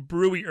Kelly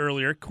Brewe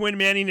earlier. Quinn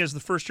Manning is the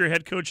first-year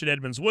head coach at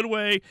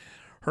Edmonds-Woodway.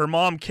 Her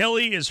mom,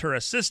 Kelly, is her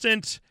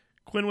assistant.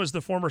 Quinn was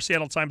the former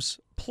Seattle Times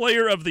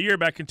Player of the Year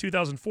back in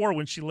 2004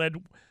 when she led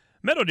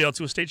Meadowdale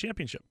to a state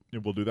championship.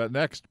 And we'll do that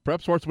next.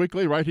 Prep Sports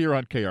Weekly right here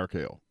on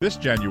KRKO. This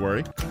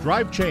January,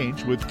 drive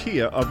change with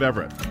Kia of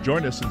Everett.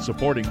 Join us in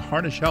supporting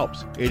Harnish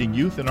Helps, aiding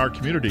youth in our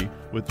community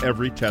with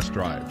every test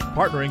drive.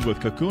 Partnering with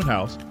Cocoon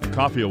House and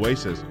Coffee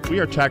Oasis, we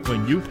are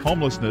tackling youth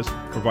homelessness,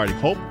 providing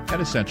hope and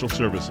essential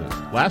services.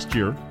 Last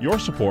year, your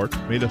support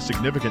made a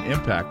significant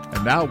impact,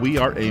 and now we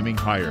are aiming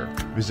higher.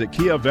 Visit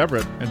Kia of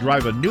Everett and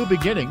drive a new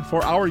beginning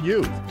for our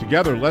youth.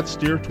 Together, let's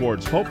steer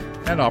towards hope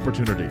and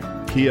opportunity.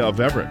 Kia of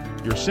Everett,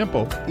 your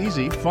simple,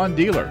 easy, fun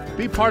dealer.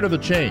 Be part of the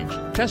change.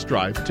 Test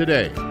drive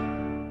today.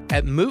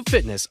 At Move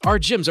Fitness, our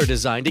gyms are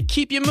designed to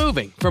keep you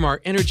moving. From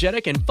our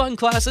energetic and fun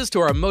classes to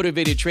our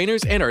motivated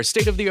trainers and our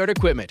state-of-the-art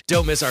equipment.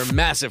 Don't miss our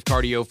massive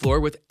cardio floor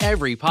with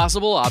every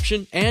possible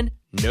option and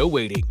no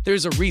waiting.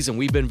 There's a reason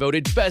we've been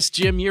voted best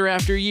gym year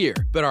after year.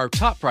 But our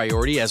top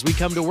priority as we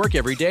come to work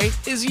every day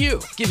is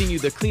you, giving you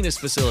the cleanest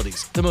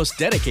facilities, the most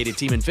dedicated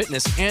team in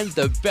fitness, and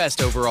the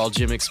best overall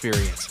gym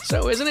experience.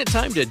 So isn't it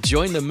time to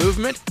join the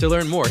movement? To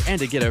learn more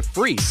and to get a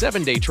free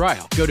 7-day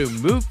trial, go to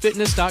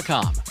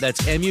movefitness.com.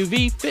 That's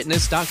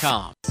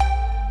MUVfitness.com.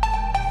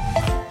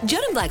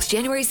 Judd & Black's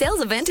January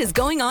sales event is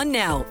going on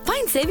now.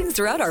 Find savings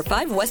throughout our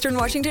 5 Western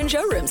Washington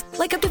showrooms,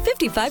 like up to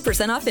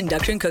 55% off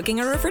induction cooking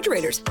and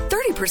refrigerators,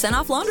 30%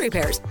 off laundry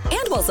pairs,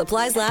 and while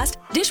supplies last,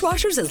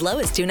 dishwashers as low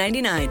as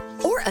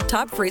 $2.99, or a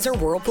top freezer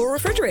Whirlpool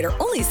refrigerator,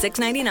 only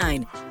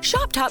 $6.99.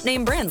 Shop top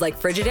name brands like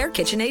Frigidaire,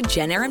 KitchenAid,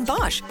 JennAir, and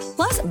Bosch.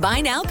 Plus, buy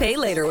now, pay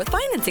later with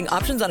financing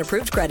options on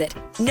approved credit.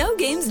 No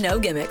games, no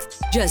gimmicks.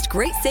 Just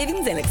great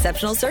savings and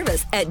exceptional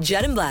service at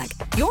Judd & Black,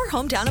 your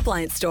hometown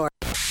appliance store.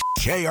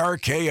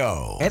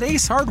 KRKO. At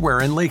Ace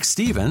Hardware in Lake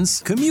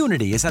Stevens,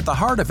 community is at the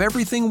heart of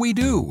everything we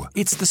do.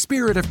 It's the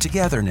spirit of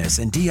togetherness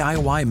and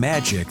DIY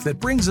magic that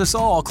brings us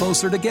all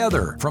closer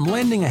together. From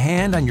lending a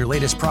hand on your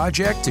latest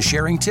project to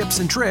sharing tips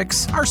and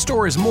tricks, our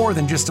store is more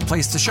than just a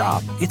place to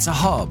shop. It's a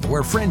hub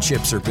where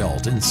friendships are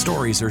built and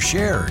stories are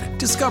shared.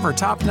 Discover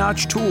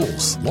top-notch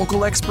tools,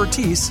 local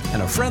expertise,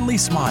 and a friendly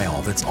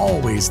smile that's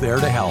always there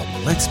to help.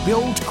 Let's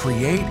build,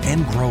 create,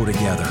 and grow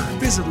together.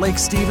 Visit Lake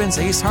Stevens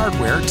Ace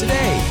Hardware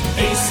today.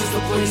 Ace is the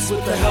place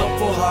with the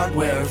helpful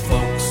hardware,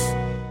 folks.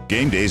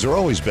 Game days are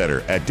always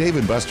better at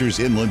Dave & Buster's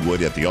in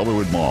Lynnwood at the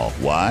Alderwood Mall.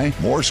 Why?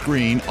 More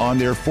screen on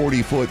their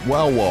 40-foot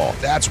well wall.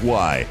 That's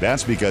why.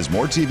 That's because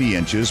more TV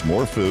inches,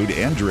 more food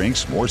and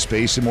drinks, more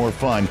space and more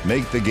fun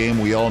make the game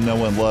we all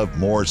know and love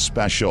more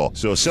special.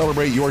 So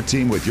celebrate your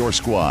team with your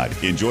squad.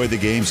 Enjoy the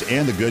games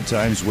and the good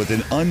times with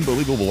an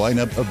unbelievable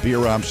lineup of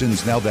beer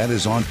options. Now that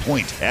is on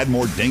point. Add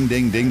more ding,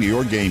 ding, ding to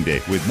your game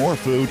day with more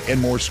food and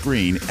more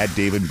screen at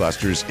Dave &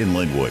 Buster's in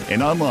Lynnwood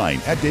and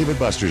online at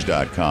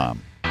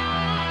davidbusters.com.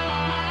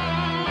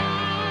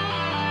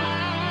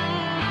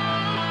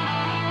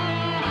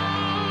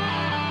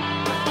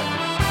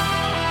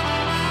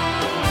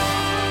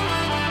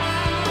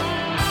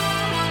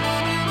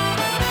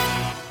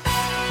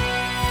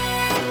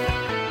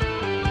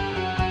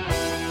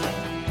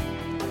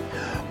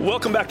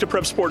 Welcome back to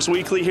Prep Sports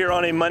Weekly here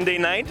on a Monday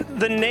night.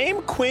 The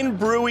name Quinn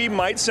Brewe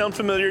might sound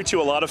familiar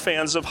to a lot of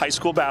fans of high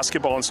school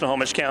basketball in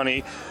Snohomish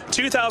County.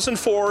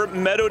 2004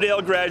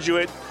 Meadowdale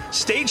graduate,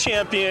 state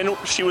champion.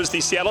 She was the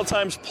Seattle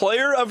Times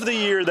Player of the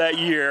Year that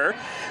year.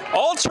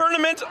 All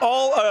tournament,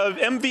 all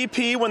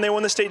MVP when they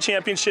won the state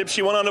championship.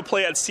 She went on to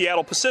play at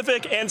Seattle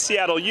Pacific and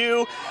Seattle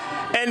U.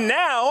 And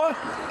now,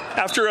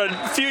 after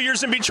a few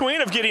years in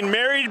between of getting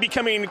married,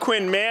 becoming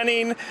Quinn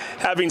Manning,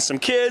 having some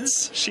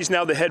kids, she's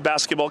now the head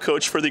basketball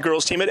coach for the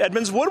girls team at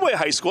Edmonds-Woodway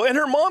High School. And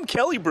her mom,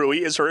 Kelly Brewe,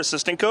 is her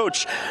assistant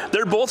coach.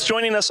 They're both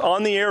joining us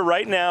on the air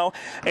right now.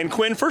 And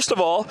Quinn, first of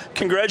all,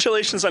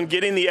 congratulations on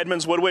getting the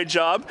Edmonds-Woodway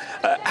job.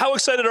 How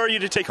excited are you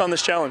to take on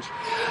this challenge?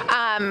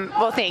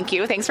 Well, thank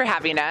you. Thanks for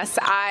having us.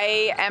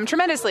 I am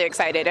tremendously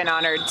excited and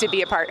honored to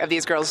be a part of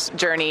these girls'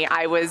 journey.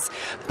 I was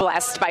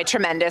blessed by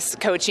tremendous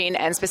coaching,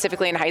 and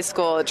specifically in high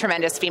school,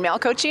 tremendous female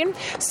coaching.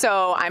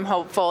 So I'm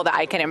hopeful that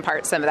I can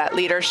impart some of that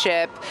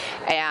leadership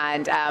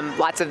and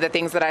lots of the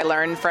things that I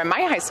learned from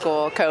my high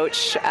school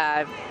coach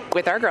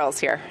with our girls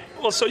here.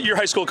 Well, so your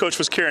high school coach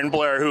was Karen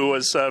Blair, who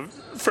was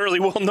fairly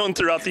well known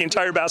throughout the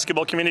entire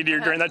basketball community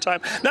during that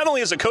time, not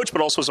only as a coach,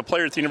 but also as a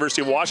player at the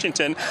University of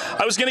Washington.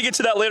 I was going to get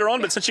to that later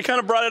on, but since you kind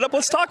of brought it up,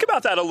 let's talk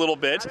about that a little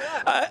bit.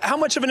 How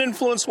much of an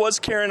influence was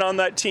Karen on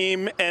that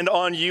team and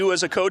on you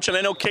as a coach? And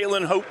I know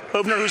Caitlin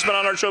Hovner, who's been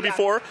on our show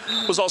before,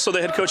 was also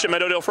the head coach at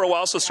Meadowdale for a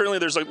while, so certainly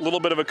there's a little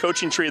bit of a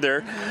coaching tree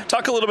there.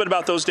 Talk a little bit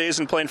about those days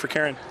and playing for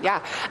Karen.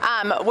 Yeah.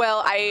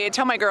 Well, I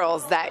tell my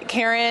girls that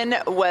Karen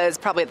was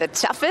probably the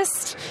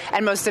toughest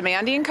and most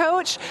demanding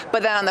coach,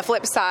 but then on the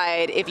flip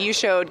side, if you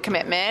showed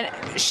commitment,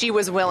 she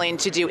was willing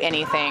to do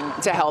anything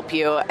to help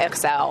you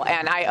excel.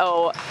 And I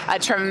owe a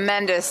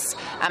tremendous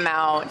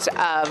amount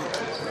of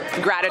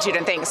gratitude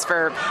and thanks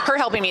for her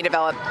helping me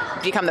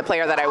become the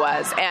player that I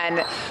was.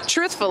 And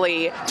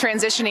truthfully,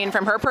 transitioning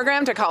from her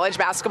program to college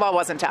basketball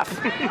wasn't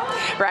tough,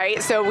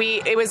 right? So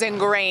it was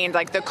ingrained,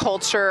 like the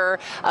culture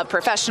of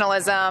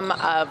professionalism,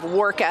 of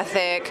work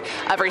ethic,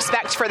 of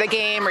respect for the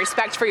game,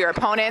 respect for your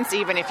opponents,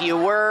 even if you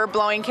were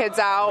blowing kids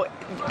out,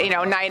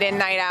 night in,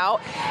 night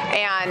out.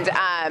 And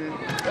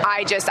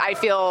I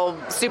feel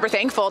super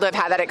thankful to have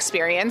had that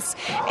experience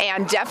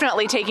and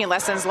definitely taking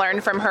lessons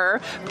learned from her,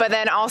 but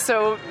then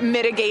also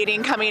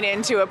mitigating coming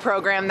into a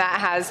program that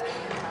has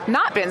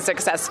not been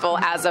successful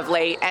as of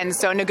late, and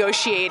so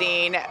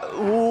negotiating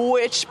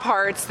which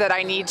parts that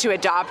I need to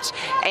adopt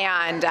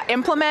and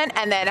implement,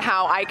 and then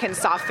how I can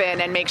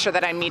soften and make sure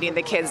that I'm meeting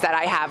the kids that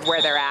I have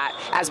where they're at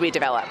as we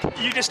develop.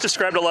 You just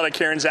described a lot of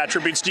Karen's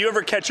attributes. Do you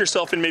ever catch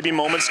yourself in maybe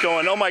moments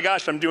going, oh my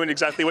gosh, I'm doing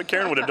exactly what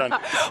Karen would have done?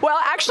 Well,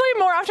 actually,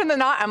 more often than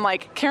not, I'm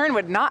like, Karen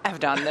would not have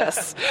done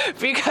this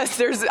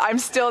because I'm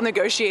still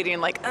negotiating,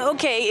 like,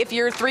 okay, if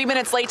you're 3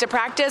 minutes late to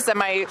practice,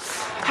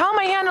 how am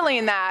I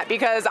handling that?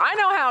 Because I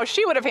know how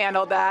she would have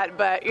handled that,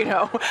 but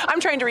I'm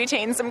trying to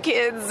retain some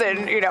kids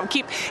and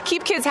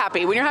keep kids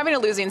happy. When you're having a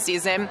losing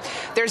season,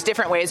 there's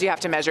different ways you have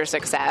to measure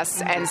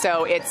success, and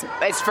so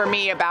it's for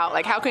me about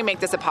like how can we make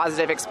this a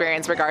positive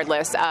experience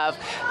regardless of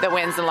the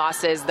wins and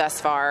losses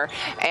thus far.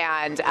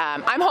 And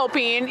I'm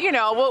hoping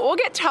we'll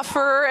get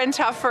tougher and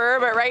tougher,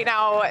 but right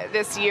now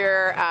this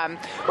year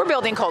we're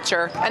building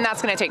culture, and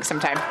that's going to take some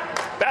time.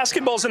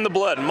 Basketball's in the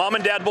blood. Mom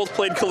and Dad both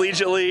played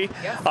collegiately.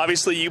 Yes.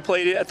 Obviously, you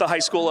played at the high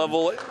school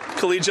level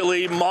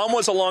collegiately. Mom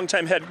was a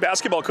longtime head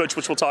basketball coach,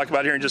 which we'll talk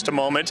about here in just a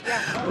moment.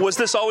 Yeah. Was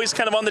this always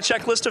kind of on the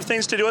checklist of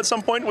things to do at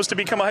some point, was to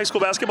become a high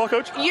school basketball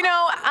coach?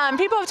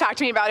 People have talked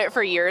to me about it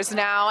for years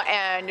now,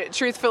 and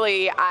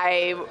truthfully,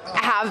 I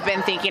have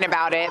been thinking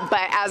about it.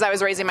 But as I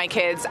was raising my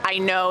kids, I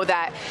know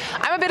that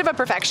I'm a bit of a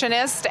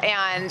perfectionist,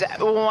 and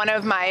one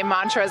of my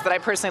mantras that I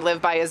personally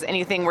live by is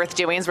anything worth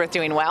doing is worth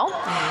doing well.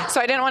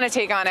 So I didn't want to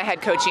take on a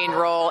head coaching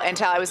role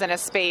until I was in a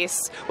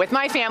space with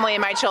my family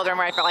and my children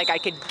where I felt like I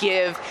could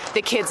give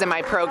the kids in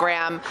my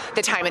program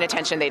the time and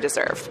attention they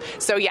deserve.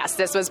 So yes,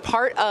 this was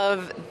part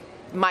of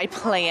my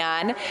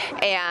plan,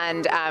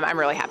 and I'm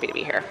really happy to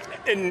be here.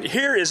 And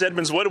here is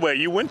Edmonds-Woodway.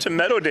 You went to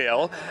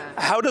Meadowdale.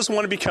 How does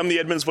one become the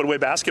Edmonds-Woodway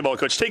basketball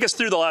coach? Take us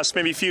through the last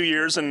maybe few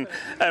years and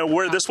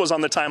where this was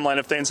on the timeline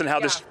of things and how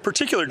this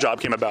particular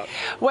job came about.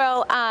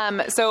 Well,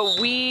 so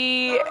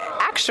we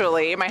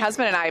actually, my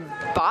husband and I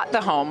bought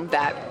the home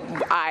that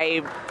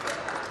I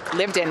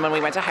lived in when I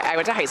went to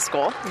high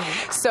school.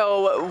 Mm-hmm.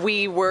 So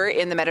we were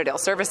in the Meadowdale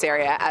service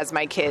area as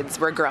my kids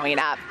were growing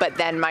up, but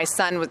then my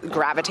son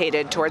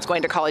gravitated towards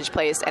going to College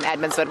Place and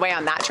Edmonds-Woodway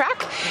on that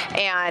track,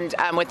 and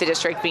with the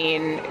district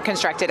being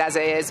constructed as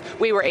it is,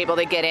 we were able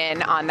to get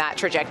in on that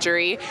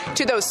trajectory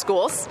to those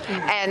schools.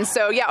 Mm-hmm. And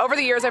so over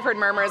the years I've heard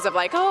murmurs of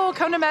like, oh,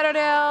 come to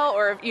Meadowdale,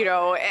 or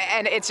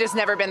and it's just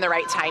never been the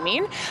right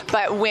timing.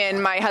 But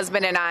when my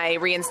husband and I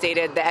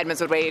reinstated the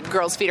Edmonds-Woodway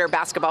girls feeder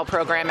basketball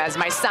program, as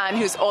my son,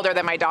 who's older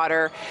than my daughter,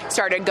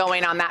 started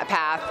going on that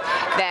path,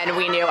 then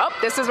we knew,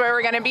 this is where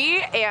we're going to be.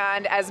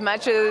 And as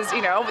much as,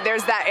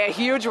 there's a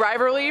huge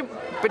rivalry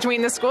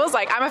between the schools,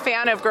 like, I'm a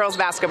fan of girls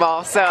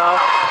basketball. So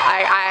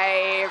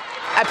I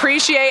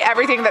appreciate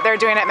everything that they're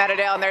doing at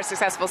Meadowdale and their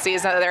successful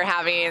season that they're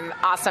having,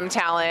 awesome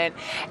talent,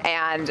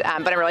 and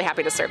but I'm really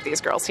happy to serve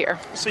these girls here.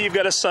 So you've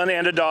got a son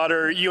and a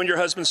daughter. You and your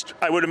husband,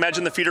 I would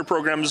imagine the feeder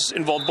programs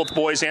involved both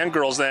boys and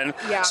girls then.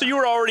 Yeah. So you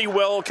were already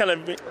well kind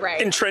of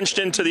entrenched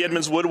into the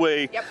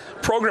Edmonds-Woodway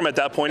program at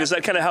that point. Is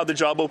that kind of how the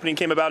job opening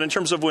came about in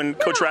terms of when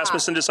Coach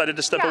Rasmussen decided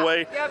to step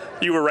away? Yep.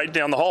 You were right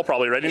down the hall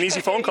probably, right? An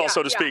easy phone call,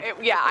 so to speak.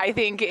 I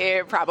think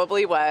it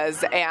probably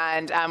was,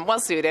 and well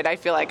suited. I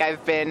feel like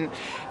I've been,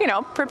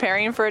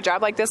 preparing for a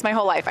job like this my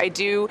whole life. I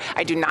do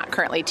not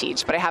currently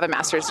teach, but I have a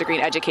master's degree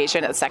in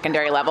education at the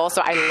secondary level,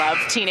 so I love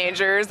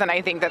teenagers, and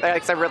I think that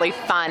it's a really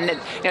fun,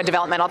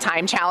 developmental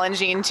time,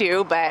 challenging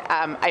too, but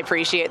I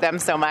appreciate them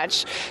so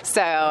much.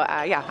 So,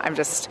 I'm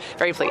just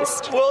very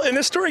pleased. Well, and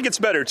this story gets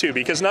better too,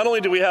 because not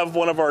only do we have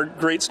one of our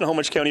great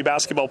Snohomish County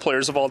basketball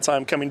players of all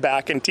time coming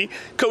back and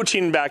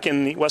coaching back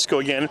in Wesco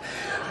again,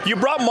 you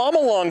brought Mom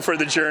along for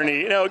the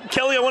journey.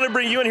 Kelly, I want to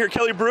bring you in here.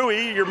 Kelly Brewe,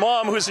 your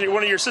mom, who's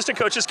one of your assistant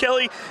coaches.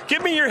 Kelly,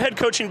 give me your head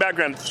coaching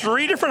background.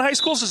 3 different high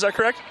schools, is that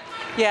correct?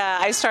 Yeah,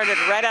 I started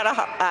right out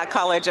of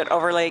college at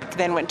Overlake,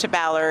 then went to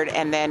Ballard,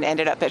 and then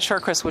ended up at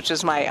Shorecrest, which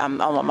is my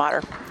alma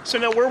mater. So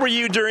now, where were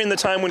you during the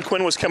time when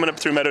Quinn was coming up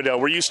through Meadowdale?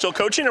 Were you still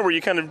coaching, or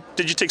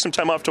did you take some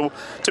time off to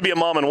be a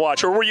mom and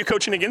watch, or were you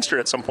coaching against her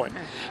at some point?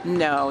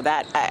 No,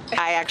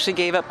 I actually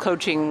gave up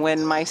coaching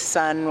when my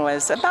son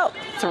was about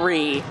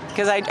 3,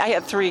 because I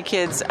had 3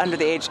 kids under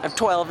the age of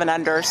 12 and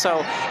under, so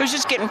it was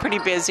just getting pretty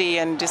busy,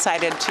 and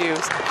decided to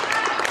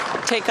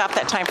take off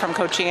that time from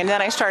coaching, and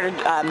then I started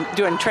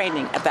doing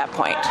training at that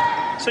point.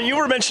 So you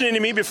were mentioning to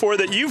me before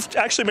that you've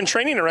actually been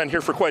training around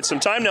here for quite some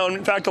time now.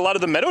 In fact, a lot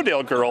of the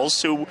Meadowdale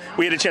girls who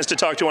we had a chance to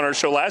talk to on our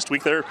show last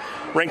week, they're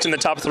ranked in the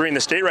top 3 in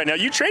the state right now.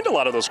 You trained a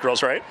lot of those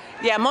girls, right?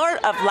 Yeah, more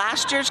of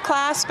last year's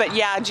class, but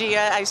yeah,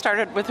 Gia, I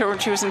started with her when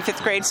she was in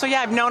 5th grade. So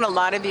yeah, I've known a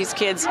lot of these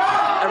kids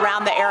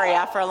around the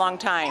area for a long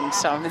time,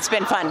 so it's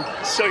been fun.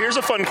 So here's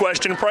a fun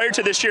question. Prior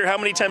to this year, how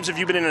many times have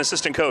you been an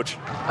assistant coach?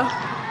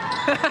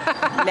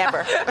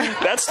 Never.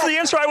 That's the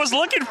answer I was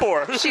looking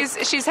for.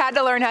 She's had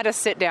to learn how to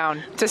sit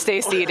down to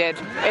stay seated.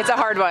 It's a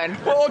hard one.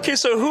 Well, okay,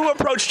 so who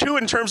approached who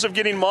in terms of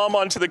getting Mom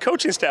onto the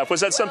coaching staff? Was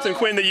that something,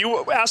 Quinn, that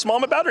you asked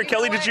Mom about, or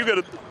Kelly, did you go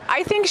to?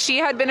 I think she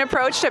had been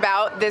approached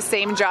about this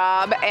same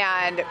job,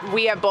 and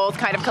we have both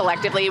kind of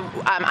collectively.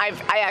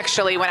 I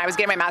actually, when I was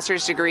getting my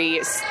master's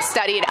degree,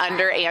 studied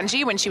under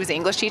Angie when she was the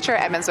English teacher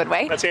at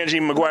Edmonds-Woodway. That's Angie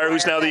McGuire,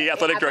 who's now the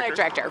athletic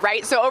director.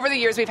 Right? So over the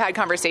years, we've had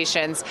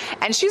conversations,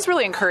 and she's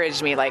really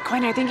encouraged me, like,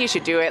 Quinn, I think you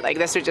should do it. Like,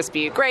 this would just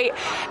be great.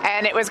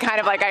 And it was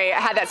kind of like I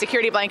had that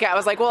security blanket. I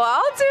was like, well,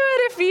 I'll do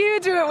it if you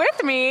do it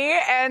with me.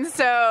 And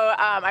so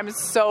I'm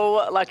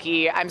so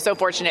lucky. I'm so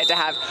fortunate to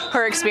have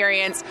her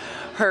experience,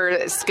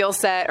 her skill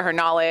set, her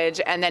knowledge,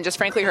 and then just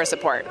frankly her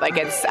support. Like,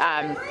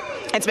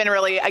 it's been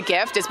really a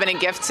gift. It's been a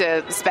gift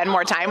to spend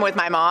more time with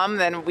my mom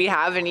than we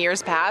have in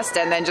years past,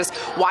 and then just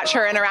watch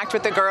her interact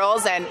with the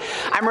girls. And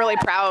I'm really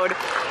proud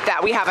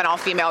that we have an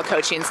all-female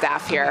coaching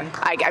staff here.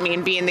 I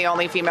mean, being the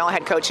only female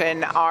head coach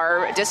in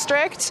our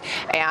district,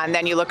 and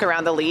then you look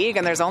around the league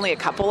and there's only a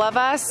couple of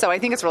us, so I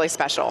think it's really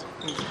special.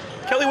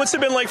 Kelly, what's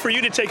it been like for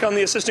you to take on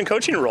the assistant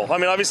coaching role? I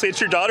mean, obviously it's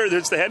your daughter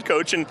that's the head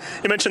coach, and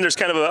you mentioned there's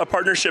kind of a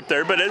partnership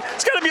there, but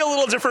it's got to be a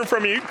little different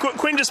from you.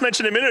 Quinn just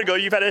mentioned a minute ago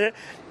you've had a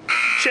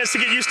chance to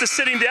get used to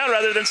sitting down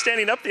rather than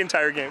standing up the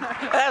entire game.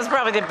 That was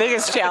probably the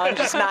biggest challenge.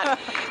 It's not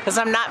because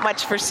I'm not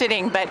much for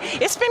sitting, but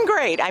it's been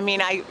great. I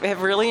mean, I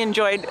have really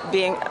enjoyed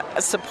being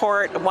a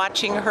support,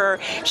 watching her.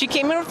 She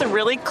came in with a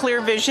really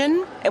clear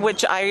vision,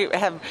 which I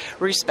have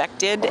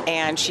respected,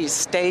 and she's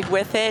stayed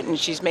with it, and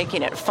she's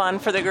making it fun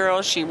for the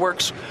girls. She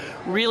works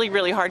really,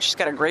 really hard. She's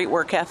got a great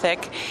work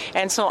ethic,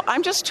 and so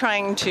I'm just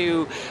trying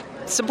to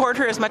support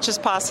her as much as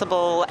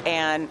possible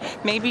and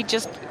maybe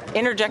just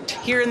interject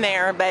here and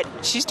there, but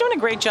she's doing a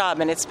great job,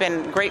 and it's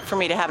been great for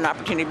me to have an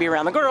opportunity to be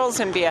around the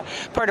girls and be a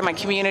part of my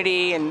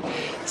community, and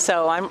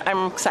so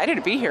I'm excited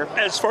to be here.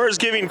 As far as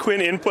giving Quinn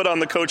input on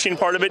the coaching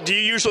part of it, do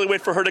you usually wait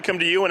for her to come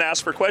to you and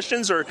ask for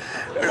questions, or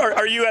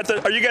are you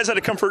guys at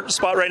a comfort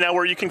spot right now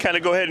where you can kind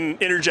of go ahead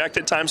and interject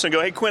at times and go,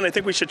 hey, Quinn, I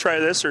think we should try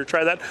this or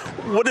try that?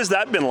 What has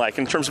that been like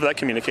in terms of that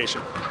communication?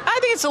 I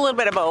think it's a little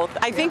bit of both.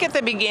 I think at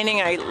the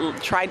beginning I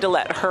tried to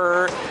let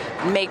her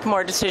make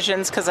more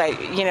decisions because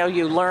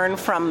you learn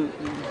from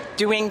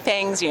doing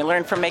things, you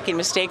learn from making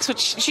mistakes, which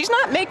she's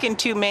not making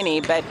too many,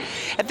 but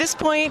at this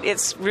point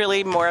it's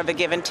really more of a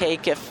give and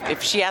take.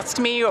 If she asks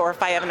me or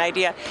if I have an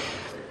idea,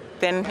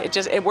 then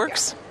it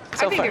works.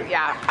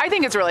 I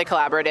think it's really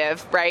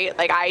collaborative, right?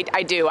 Like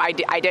I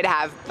did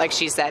have, like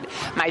she said,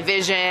 my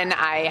vision.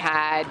 I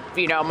had,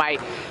 my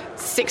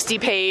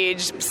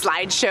 60-page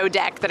slideshow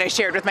deck that I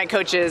shared with my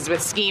coaches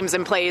with schemes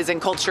and plays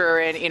and culture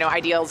and,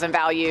 ideals and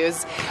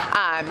values.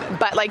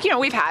 But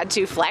we've had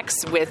to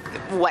flex with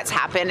what's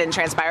happened and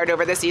transpired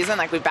over the season.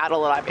 Like, we've battled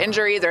a lot of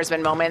injury. There's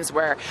been moments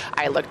where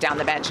I looked down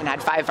the bench and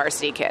had 5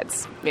 varsity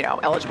kids,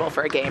 eligible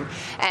for a game.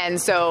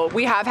 And so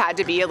we have had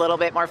to be a little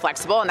bit more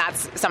flexible, and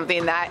that's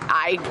something that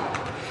I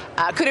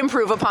could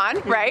improve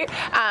upon, right?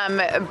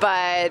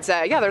 But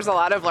there's a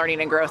lot of learning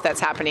and growth that's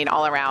happening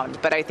all around.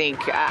 But I think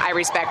I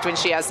respect when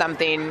she has something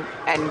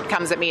and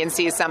comes at me and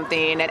sees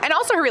something, and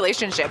also her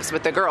relationships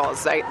with the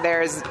girls.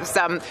 There's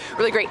some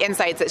really great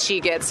insights that she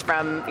gets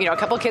from, a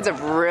couple kids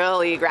have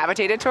really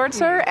gravitated towards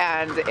her,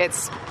 and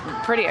it's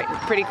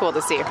pretty cool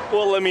to see.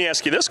 Well, let me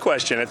ask you this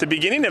question. At the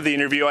beginning of the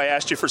interview, I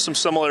asked you for some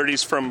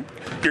similarities from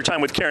your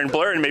time with Karen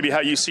Blair and maybe how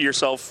you see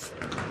yourself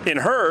in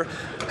her.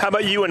 How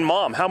about you and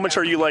Mom? How much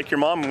are you like your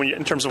mom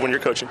in terms of when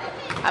you're coaching?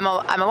 I'm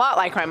a lot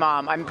like my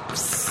mom. I'm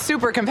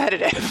super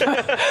competitive.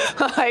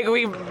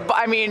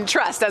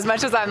 Trust. As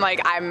much as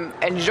I'm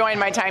enjoying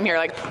my time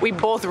here, we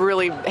both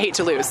really hate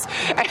to lose.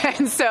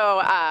 And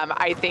so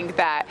I think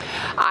that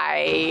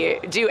I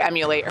do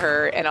emulate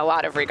her in a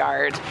lot of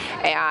regard.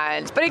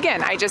 But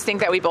again, I just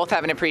think that we both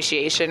have an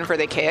appreciation for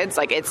the kids.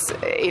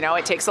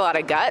 It takes a lot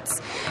of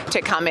guts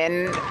to come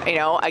in,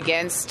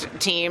 against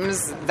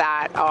teams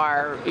that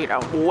are,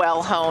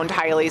 well-honed,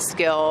 highly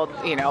skilled,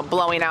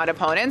 blowing out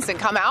opponents and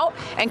come out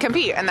and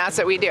compete. And that's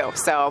what we do.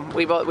 So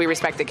we we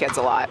respect the kids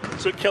a lot.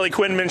 So Kelly,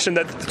 Quinn mentioned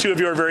that the two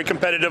of you are very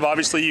competitive.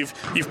 Obviously,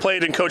 you've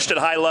played and coached at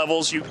high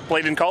levels. You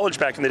played in college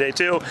back in the day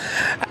too.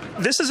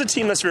 This is a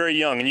team that's very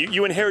young, and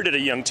you inherited a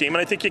young team,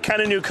 and I think you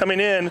kind of knew coming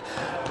in,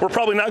 we're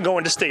probably not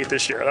going to state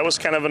this year. That was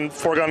kind of a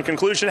foregone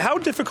conclusion. How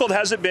difficult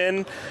has it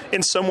been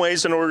in some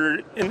ways, in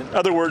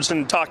other words,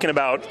 in talking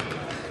about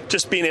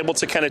just being able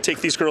to kind of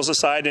take these girls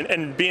aside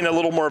and being a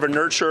little more of a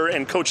nurturer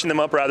and coaching them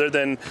up rather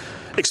than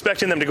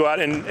expecting them to go out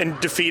and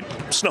defeat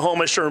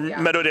Snohomish or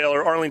Meadowdale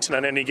or Arlington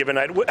on any given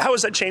night? How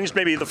has that changed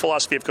maybe the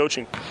philosophy of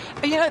coaching?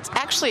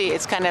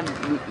 It's kind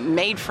of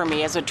made for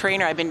me as a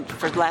trainer.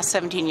 For the last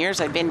 17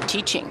 years, I've been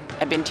teaching.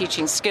 I've been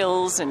teaching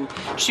skills and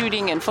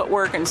shooting and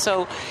footwork, and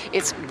so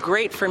it's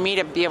great for me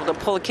to be able to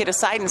pull a kid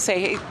aside and say,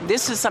 hey,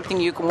 this is something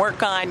you can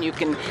work on. You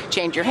can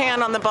change your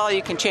hand on the ball.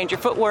 You can change your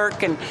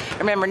footwork. And I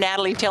remember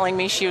Natalie telling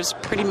me she was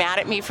pretty mad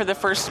at me for the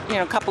first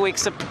couple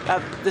weeks of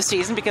the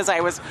season because I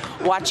was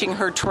watching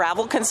her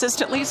travel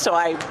consistently. So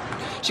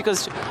she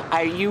goes,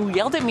 you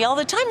yelled at me all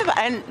the time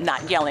and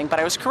not yelling, but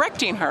I was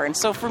correcting her. And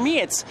so for me,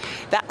 it's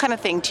that kind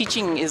of thing.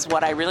 Teaching is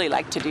what I really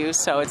like to do.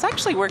 So it's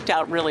actually worked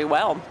out really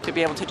well to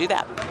be able to do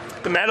that.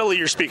 The Natalie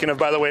you're speaking of,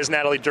 by the way, is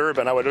Natalie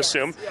Durbin, I would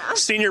assume. Yeah.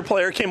 Senior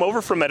player, came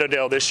over from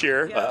Meadowdale this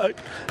year. Yeah.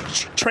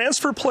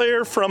 Transfer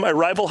player from a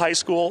rival high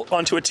school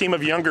onto a team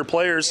of younger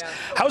players. Yeah.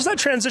 How's that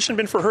transition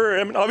been for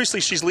her? I mean, obviously,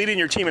 she's leading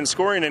your team in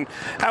scoring, and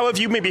how have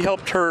you maybe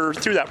helped her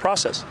through that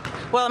process?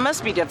 Well, it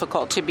must be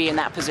difficult to be in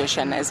that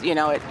position, as you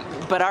know.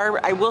 But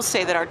I will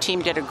say that our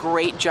team did a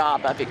great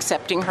job of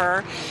accepting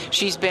her.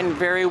 She's been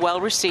very well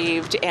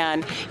received,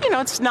 and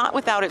it's not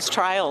without its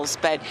trials.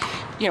 But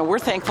we're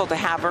thankful to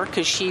have her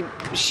because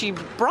she's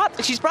brought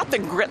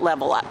the grit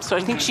level up. So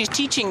I think she's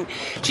teaching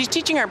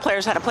our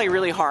players how to play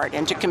really hard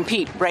and to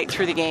compete right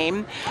through the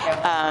game.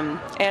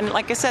 And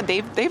like I said,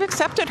 they've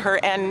accepted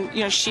her,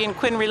 and she and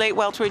Quinn relate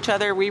well to each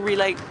other. We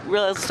relate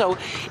well, so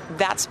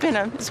it's been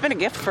a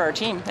gift for our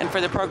team and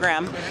for the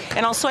program,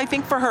 and also I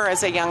think for her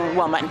as a young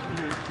woman.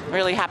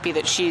 Really happy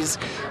that she's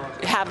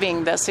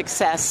having the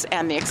success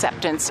and the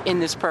acceptance in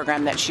this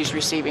program that she's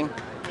receiving.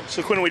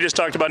 So, Quinn, we just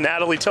talked about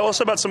Natalie. Tell us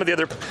about some of the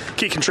other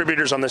key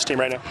contributors on this team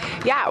right now.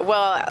 Yeah,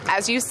 well,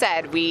 as you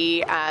said,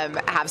 we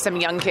have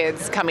some young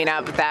kids coming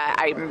up that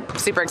I'm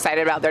super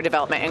excited about their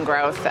development and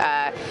growth.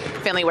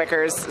 Finley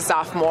Wickers,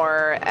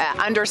 sophomore,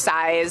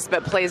 undersized,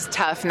 but plays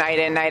tough night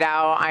in, night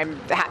out.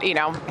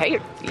 Hey,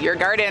 you're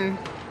guarding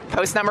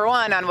post number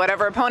one on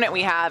whatever opponent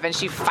we have, and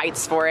she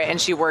fights for it,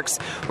 and she works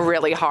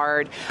really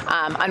hard.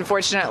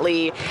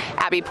 Unfortunately,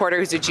 Abby Porter,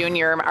 who's a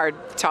junior, our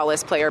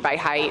tallest player by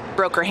height,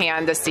 broke her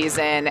hand this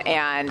season,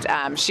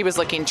 and she was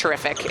looking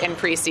terrific in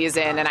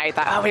preseason, and I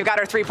thought, we've got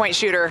our three-point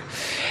shooter,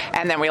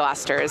 and then we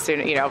lost her as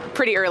soon,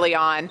 pretty early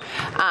on.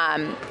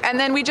 And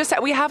then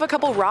we have a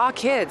couple raw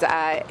kids.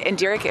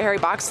 Indira Harry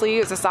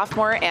Boxley is a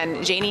sophomore,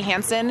 and Janie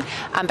Hansen.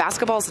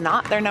 Basketball is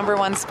not their number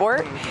one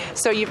sport,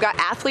 so you've got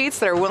athletes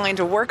that are willing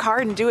to work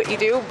hard and do what you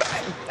do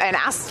and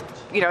ask,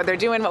 they're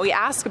doing what we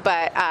ask,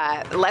 but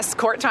less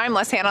court time,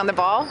 less hand on the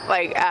ball.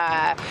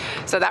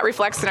 So that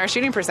reflects in our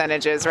shooting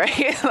percentages,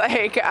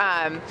 right?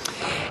 And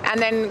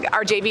then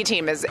our JV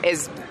team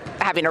is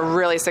having a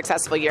really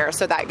successful year,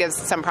 so that gives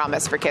some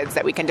promise for kids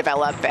that we can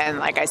develop. And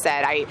like I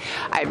said,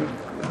 I'm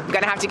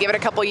going to have to give it a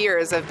couple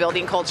years of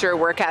building culture,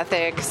 work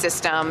ethic,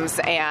 systems,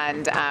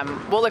 and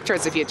we'll look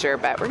towards the future,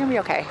 but we're going to be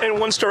okay. And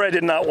one story I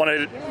did not want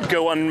to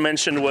go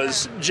unmentioned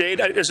was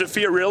Jade. Is it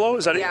Fiorillo?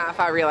 Is that it? Yeah,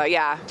 Fiorillo,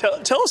 yeah.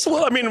 Tell us a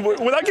little,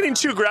 without getting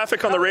too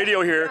graphic on the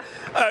radio here,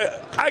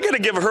 I got to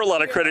give her a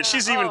lot of credit.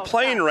 She's even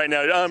playing right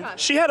now.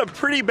 She had a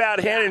pretty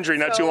bad hand injury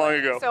not too long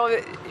ago.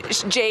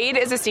 So Jade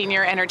is a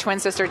senior, and her twin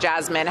sister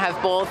Jasmine have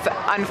both,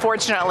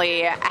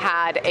 unfortunately,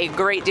 had a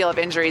great deal of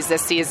injuries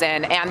this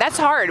season, and that's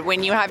hard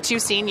when you have two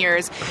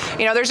seniors.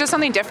 There's just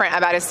something different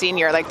about a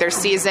senior. They're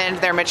seasoned,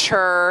 they're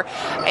mature,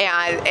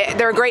 and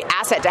they're a great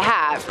asset to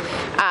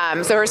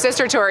have. So her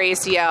sister tore her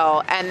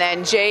ACL, and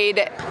then Jade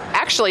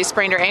actually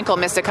sprained her ankle,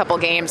 missed a couple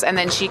games, and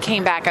then she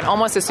came back, and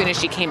almost as soon as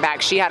she came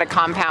back, she had a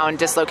compound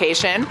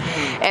dislocation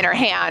in her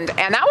hand,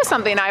 and that was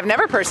something I've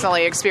never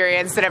personally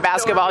experienced in a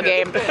basketball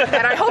game,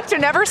 and I hope to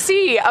never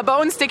see a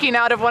bone sticking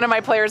out of one of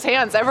my players'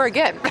 hands ever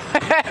again.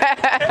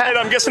 And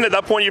I'm guessing at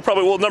that point you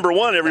probably, number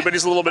one,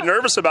 everybody's a little bit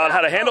nervous about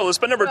how to handle this,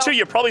 but number two,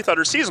 you probably thought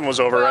her season was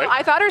over, right?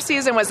 I thought her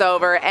season was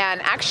over,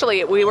 and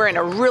actually we were in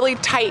a really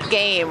tight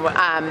game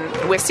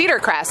with Cedar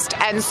Crest,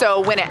 and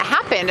so when it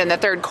happened in the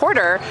third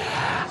quarter,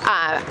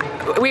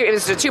 it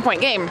was a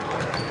 2-point game,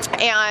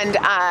 and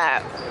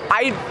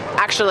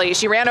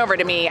she ran over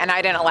to me, and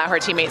I didn't allow her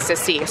teammates to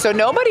see. So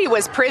nobody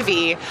was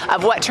privy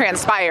of what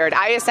transpired.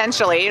 I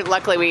essentially,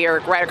 luckily we were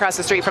right across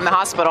the street from the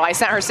hospital, I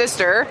sent her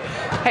sister,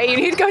 hey, you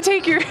need to go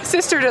take your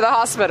sister to the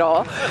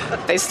hospital.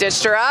 They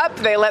stitched her up,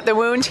 they let the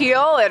wound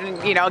heal,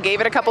 and,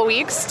 gave it a couple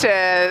weeks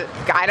to,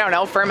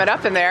 firm it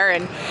up in there.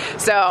 And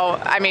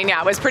so,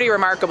 it was pretty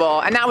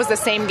remarkable. And that was the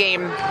same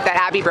game that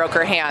Abby broke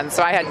her hand.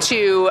 So I had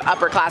two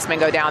upperclassmen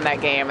go down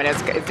that game, and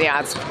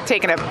it's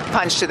taken a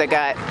punch to the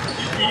gut.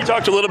 You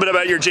talked a little bit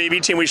about your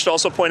JV team. We should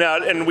also point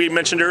out, and we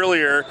mentioned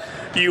earlier,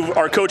 you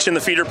are coaching the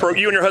feeder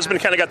program. You and your husband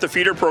kind of got the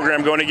feeder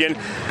program going again.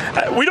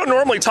 We don't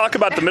normally talk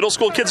about the middle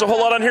school kids a whole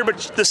lot on here, but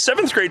the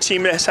 7th grade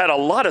team has had a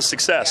lot of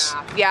success.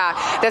 Yeah.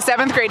 The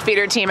 7th grade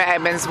feeder team at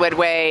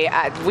Edmonds-Woodway,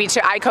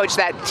 I coached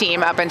that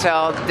team up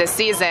until this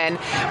season.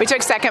 We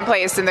took 2nd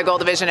place in the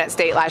gold division at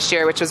state last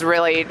year, which was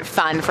really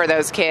fun for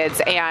those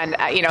kids. And,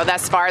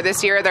 thus far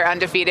this year, they're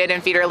undefeated in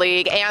feeder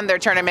league and their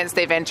tournaments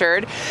they've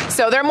entered.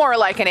 So they're more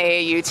like an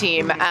AAU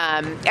team.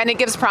 And it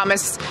gives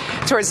promise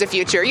towards the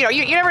future.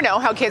 You never know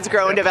how kids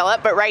grow and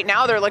develop, but right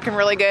now they're looking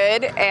really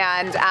good.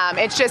 And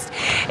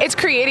it's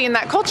creating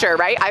that culture,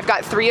 right? I've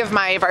got 3 of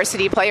my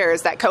varsity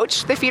players that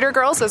coach the feeder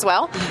girls as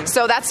well.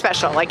 So that's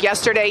special. Like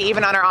yesterday,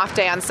 even on our off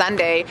day on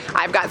Sunday,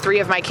 I've got 3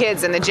 of my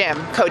kids in the gym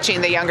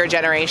coaching the younger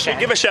generation.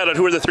 Give a shout out.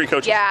 Who are the 3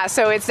 coaches? Yeah,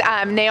 so it's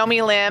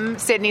Naomi Lim,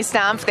 Sydney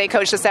Stumpf, they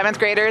coach the 7th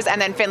graders,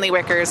 and then Finley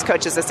Wickers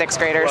coaches the 6th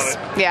graders.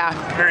 Yeah.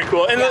 Very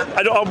cool. And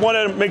I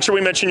want to make sure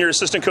we mention your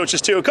assistant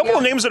coaches too. A couple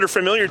of names that are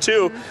familiar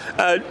too.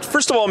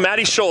 First of all,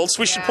 Maddie Schultz.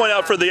 We should point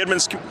out for the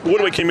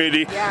Edmonds-Woodway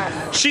community,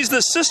 she's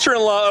the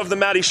sister-in-law of the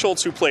Maddie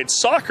Schultz who played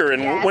soccer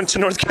and went to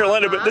North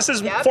Carolina, but this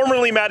is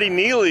formerly Maddie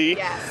Neely.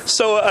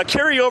 So a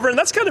carryover, and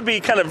that's got to be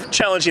kind of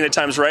challenging at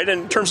times, right?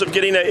 In terms of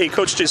getting a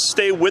coach to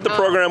stay with the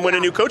program when a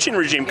new coaching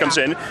regime comes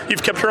in.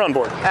 You've kept her on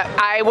board.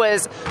 I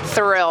was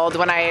thrilled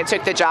when I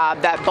took the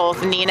job that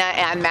both Nina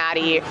and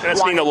Maddie.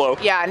 That's Nina Lowe.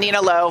 Yeah,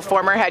 Nina Lowe,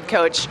 former head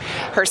coach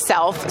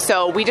herself.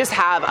 So we just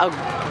have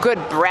a good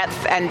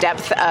breadth and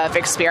depth of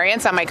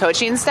experience on my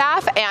coaching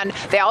staff, and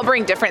they all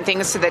bring different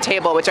things to the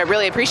table, which I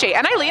really appreciate.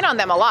 And I lean on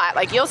them a lot.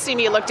 Like, you'll see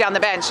me look down the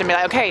bench and be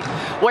like, okay,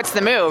 what's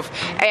the move?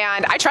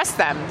 And I trust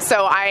them.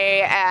 So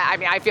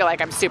I feel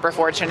like I'm super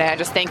fortunate.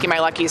 Just thanking my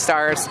lucky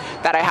stars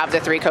that I have the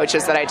 3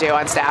 coaches that I do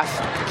on staff.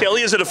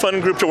 Kelly, is it a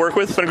fun group to work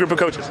with? Fun group of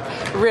coaches?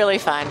 Really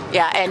fun.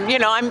 Yeah, and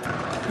I'm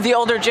the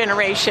older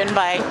generation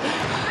by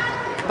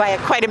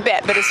quite a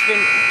bit, but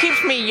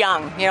keeps me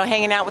young,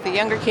 hanging out with the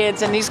younger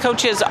kids. And these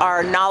coaches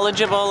are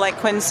knowledgeable, like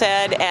Quinn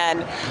said,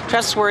 and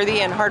trustworthy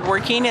and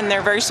hardworking, and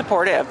they're very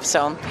supportive.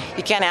 So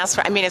you can't ask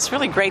for, it's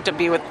really great to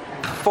be with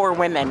 4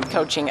 women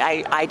coaching.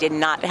 I did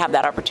not have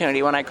that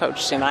opportunity when I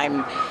coached, and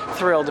I'm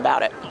thrilled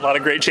about it. A lot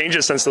of great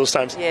changes since those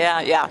times.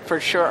 Yeah, for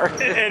sure.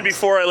 And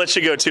before I let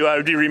you go, too, I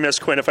would be remiss,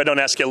 Quinn, if I don't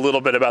ask you a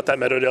little bit about that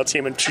Meadowdale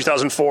team in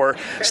 2004.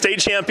 State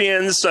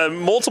champions,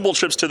 multiple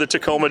trips to the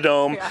Tacoma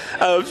Dome.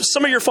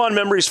 Some of your fond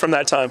memories from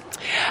that time?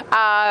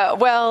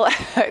 Well,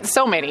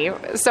 so many.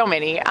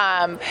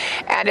 And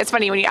it's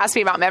funny, when you ask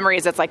me about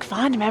memories, it's like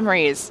fond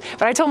memories.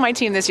 But I told my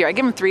team this year, I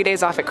give them 3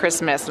 days off at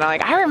Christmas. And I'm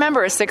like, I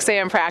remember a 6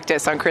 a.m.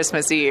 practice on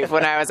Christmas Eve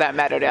when I was at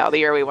Meadowdale, the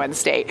year we won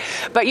state.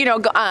 But,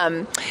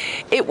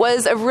 it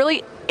was a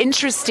really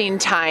interesting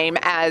time,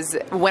 as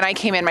when I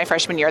came in my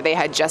freshman year, they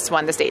had just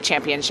won the state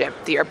championship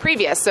the year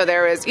previous. So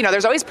there was,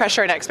 there's always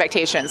pressure and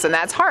expectations, and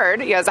that's hard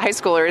as high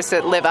schoolers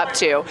to live up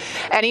to.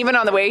 And even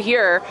on the way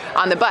here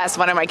on the bus,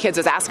 one of my kids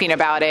was asking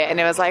about it, and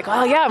it was like,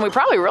 oh yeah, and we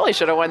probably really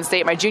should have won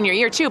state my junior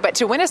year too. But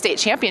to win a state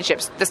championship,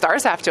 the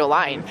stars have to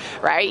align,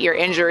 right? You're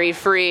injury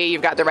free,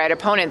 you've got the right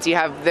opponents, you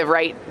have the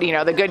right,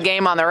 the good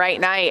game on the right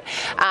night.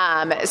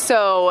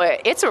 So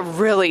it's a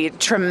really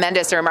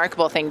tremendous,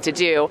 remarkable thing to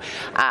do.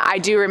 I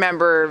do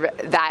remember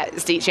that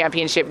state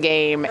championship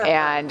game,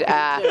 and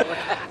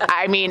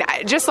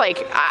it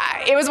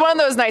was one of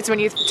those nights when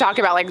you talk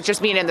about like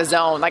just being in the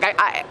zone. Like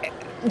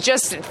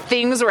just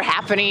things were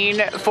happening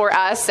for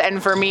us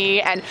and for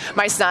me, and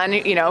my son,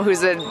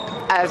 who's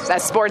a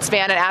sports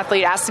fan and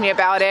athlete, asked me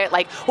about it.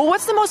 Like, well,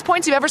 what's the most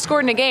points you've ever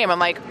scored in a game? I'm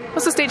like,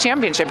 what's the state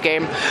championship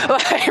game?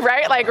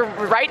 Right? Like,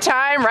 right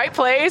time, right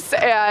place,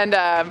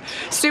 and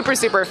super,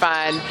 super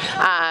fun.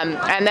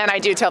 And then I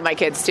do tell my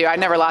kids too, I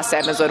never lost to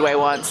Edmonds-Woodway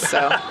once.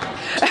 So.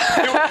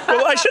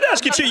 Well, I should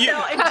ask you too.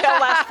 Until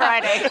last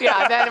Friday. Yeah,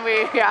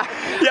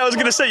 I was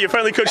going to say, you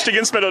finally coached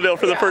against Meadowdale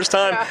for the first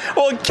time. Yeah.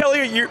 Well,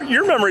 Kelly,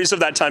 your memories of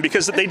that time,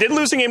 because they did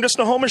lose a game to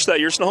Snohomish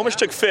that year. Snohomish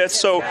took 5th,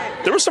 so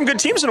there were some good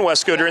teams in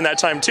Wesco during that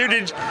time too.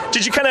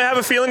 Did you kind of have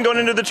a feeling going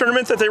into the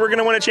tournament that they were going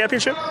to win a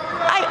championship?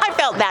 I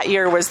felt that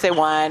year was the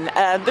one.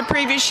 The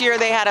previous year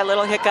they had a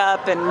little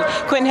hiccup, and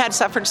Quinn had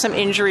suffered some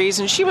injuries,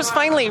 and she was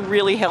finally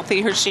really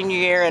healthy her senior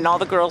year, and all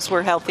the girls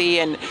were healthy.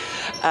 And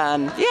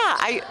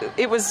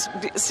it was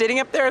sitting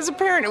up there as a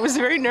parent. It was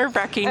very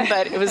nerve-wracking,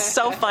 but it was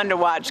so fun to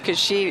watch because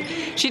she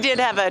did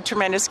have a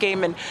tremendous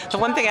game. And the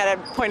one thing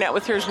I'd point out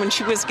with her is when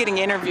she was getting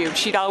interviewed,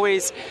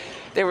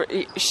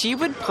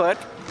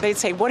 they'd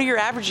say, what are you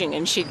averaging?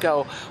 And she'd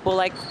go,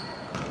 well,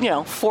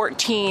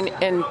 14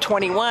 and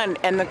 21.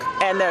 And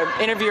the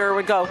interviewer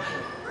would go,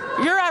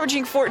 you're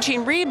averaging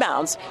 14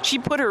 rebounds. She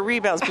put her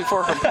rebounds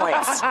before her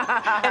points.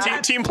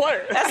 Team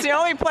player. That's the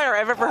only player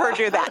I've ever heard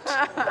do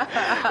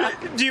that.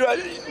 Do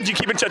you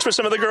keep in touch with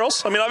some of the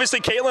girls? I mean, obviously,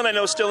 Caitlin, I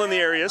know, is still in the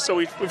area, so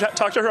we've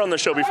talked to her on the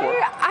show before.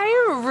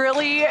 I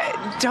really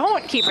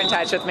don't keep in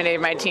touch with many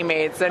of my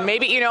teammates, and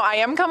maybe, I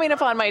am coming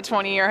up on my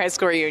 20-year high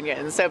school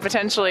reunion, so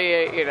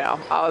potentially,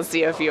 I'll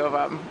see a few of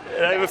them.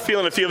 And I have a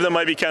feeling a few of them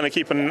might be kind of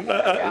keeping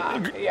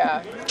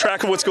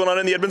track of what's going on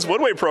in the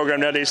Edmonds-Woodway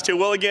program nowadays, too.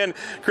 Well, again,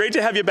 great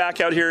to have you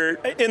back out here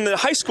in the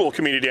high school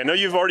community. I know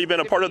you've already been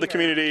a part of the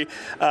community.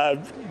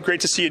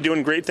 Great to see you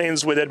doing great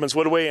things with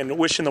Edmonds-Woodway, and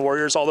wishing the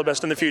Warriors all the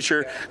best in the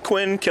future.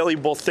 Quinn, Kelly,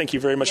 both thank you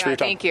very much for your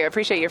time. Thank you. I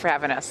appreciate you for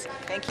having us.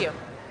 Thank you.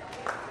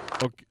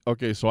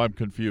 Okay, so I'm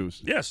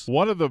confused. Yes.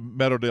 One of the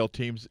Meadowdale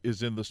teams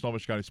is in the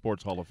Snohomish County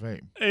Sports Hall of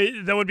Fame.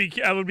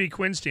 That would be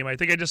Quinn's team. I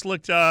think I just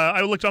looked.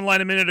 I looked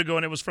online a minute ago,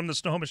 and it was from the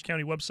Snohomish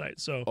County website.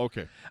 So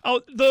okay.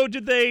 Oh, though,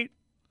 did they?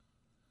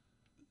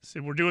 See,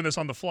 we're doing this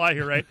on the fly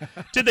here, right?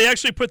 Did they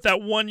actually put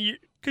that 1 year?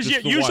 Because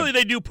usually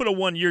they do put a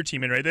 1 year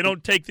team in, right? They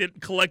don't take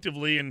it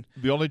collectively. And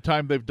the only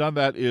time they've done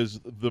that is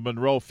the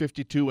Monroe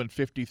 52 and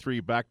 53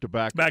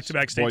 back-to-back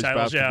state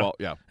titles.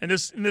 Yeah. In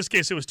this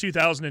case, it was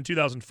 2000 and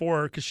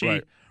 2004 because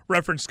she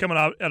referenced coming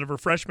out of her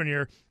freshman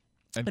year.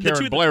 And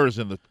Karen Blair is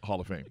in the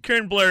Hall of Fame.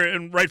 Karen Blair,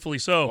 and rightfully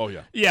so. Oh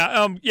yeah.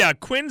 Yeah.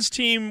 Quinn's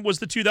team was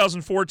the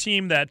 2004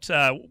 team that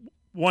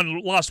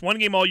lost one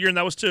game all year, and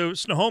that was to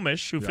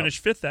Snohomish, who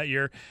finished 5th that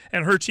year.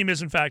 And her team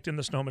is in fact in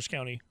the Snohomish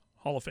County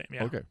Hall of Fame.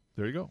 Yeah. Okay,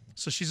 there you go.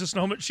 So she's a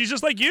Snohomish. She's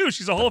just like you.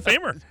 She's a Hall of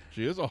Famer.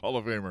 She is a Hall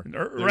of Famer,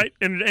 right?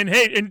 And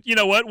hey, and you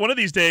know what? One of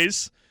these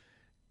days,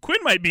 Quinn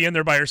might be in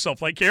there by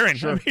herself, like Karen.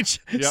 Sure. I mean,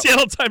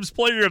 Seattle Times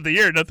Player of the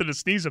Year, nothing to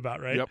sneeze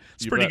about, right? Yep,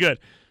 it's pretty good.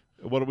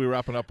 What are we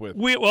wrapping up with?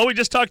 We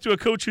just talked to a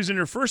coach who's in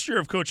her first year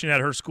of coaching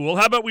at her school.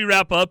 How about we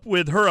wrap up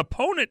with her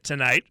opponent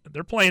tonight?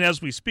 They're playing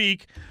as we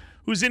speak,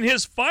 who's in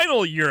his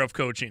final year of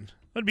coaching.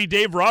 That'd be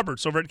Dave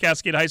Roberts over at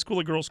Cascade High School,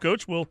 a girls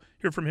coach. We'll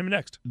hear from him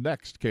next.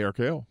 Next,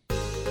 KRKO.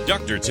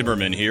 Dr.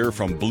 Timmerman here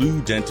from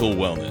Blue Dental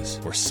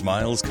Wellness, where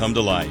smiles come to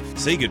life.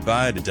 Say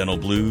goodbye to dental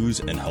blues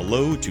and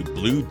hello to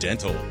Blue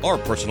Dental. Our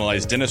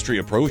personalized dentistry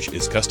approach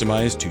is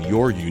customized to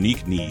your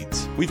unique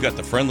needs. We've got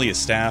the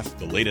friendliest staff,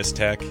 the latest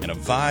tech, and a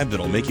vibe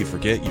that'll make you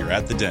forget you're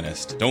at the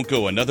dentist. Don't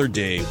go another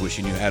day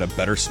wishing you had a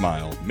better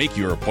smile. Make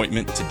your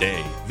appointment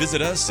today.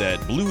 Visit us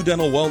at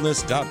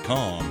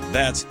bluedentalwellness.com.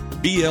 That's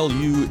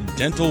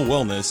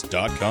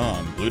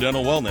BLUdentalwellness.com. Blue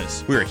Dental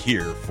Wellness. We're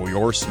here for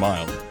your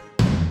smile.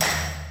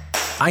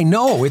 I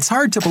know, it's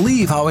hard to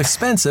believe how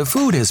expensive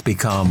food has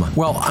become.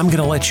 Well, I'm going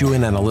to let you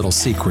in on a little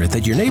secret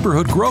that your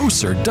neighborhood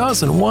grocer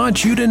doesn't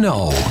want you to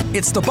know.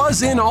 It's the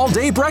Buzz In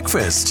All-Day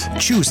Breakfast.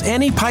 Choose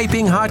any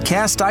piping hot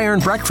cast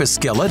iron breakfast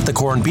skillet, the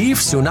corned beef,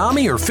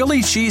 tsunami, or Philly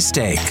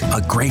cheesesteak.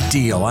 A great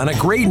deal on a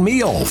great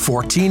meal,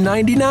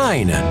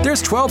 $14.99.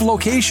 There's 12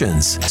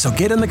 locations, so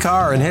get in the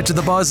car and head to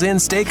the Buzz In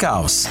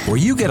Steakhouse, where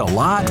you get a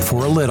lot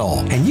for a little,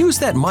 and use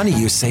that money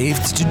you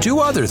saved to do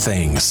other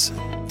things.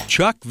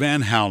 Chuck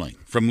Van Houweling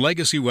from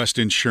Legacy West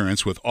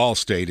Insurance with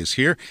Allstate is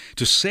here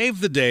to save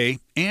the day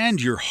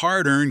and your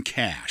hard-earned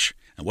cash.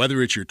 And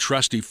whether it's your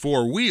trusty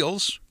four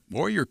wheels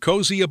or your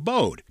cozy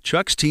abode,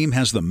 Chuck's team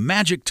has the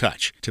magic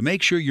touch to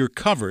make sure you're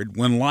covered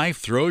when life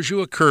throws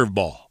you a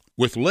curveball.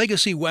 With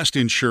Legacy West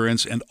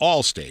Insurance and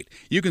Allstate,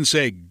 you can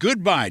say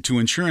goodbye to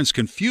insurance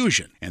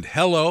confusion and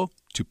hello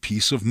to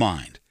peace of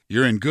mind.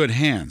 You're in good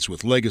hands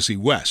with Legacy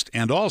West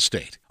and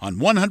Allstate on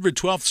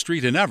 112th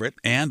Street in Everett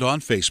and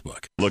on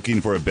Facebook. Looking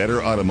for a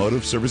better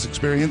automotive service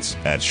experience?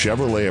 At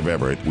Chevrolet of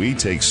Everett, we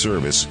take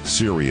service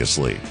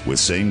seriously. With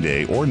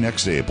same-day or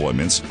next-day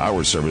appointments,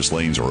 our service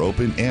lanes are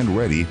open and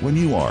ready when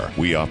you are.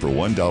 We offer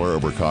 $1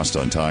 over cost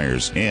on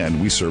tires, and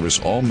we service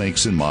all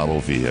makes and model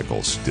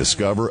vehicles.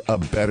 Discover a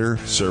better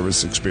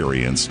service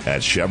experience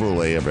at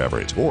Chevrolet of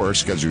Everett, or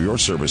schedule your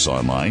service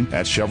online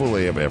at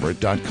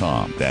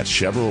ChevroletofEverett.com. That's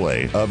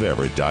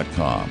ChevroletofEverett.com.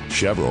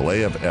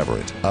 Chevrolet of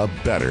Everett, a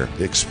better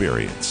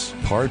experience.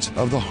 Part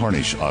of the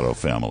Harnish Auto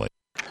family.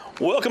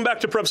 Welcome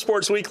back to Prep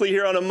Sports Weekly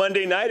here on a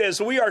Monday night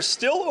as we are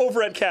still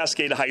over at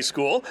Cascade High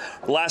School.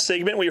 Last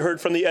segment we heard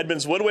from the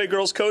Edmonds-Woodway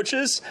girls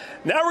coaches.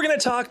 Now we're going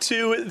to talk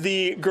to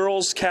the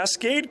girls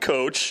Cascade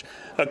coach,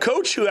 a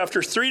coach who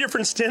after 3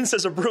 different stints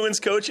as a Bruins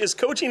coach is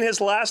coaching his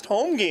last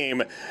home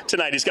game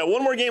tonight. He's got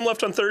one more game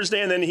left on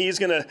Thursday and then he's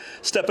going to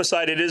step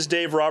aside. It is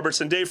Dave Roberts.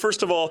 And Dave,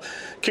 first of all,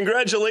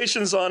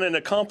 congratulations on an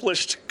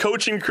accomplished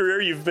coaching career.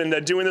 You've been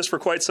doing this for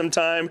quite some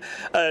time.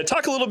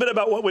 Talk a little bit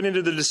about what went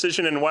into the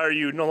decision and why are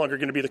you no longer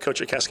going to be the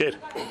coach at Cascade?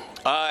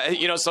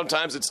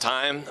 Sometimes it's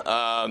time.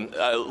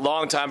 A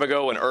long time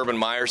ago when Urban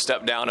Meyer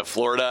stepped down at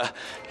Florida,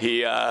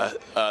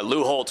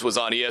 Lou Holtz was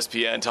on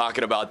ESPN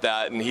talking about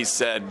that, and he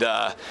said,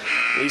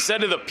 he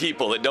said to the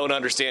people that don't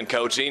understand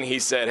coaching, he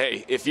said,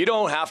 hey, if you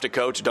don't have to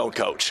coach, don't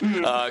coach.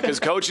 Because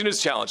coaching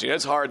is challenging.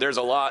 It's hard. There's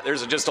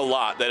just a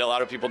lot that a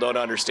lot of people don't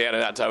understand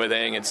and that type of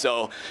thing. And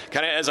so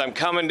kind of as I'm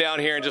coming down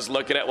here and just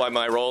looking at what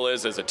my role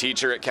is as a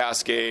teacher at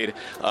Cascade,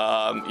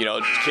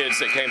 kids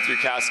that came through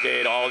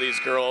Cascade, all these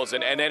girls,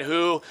 and then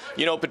who,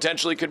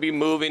 potentially could be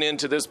moving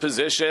into this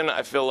position,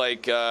 I feel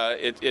like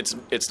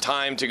it's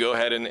time to go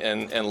ahead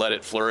and let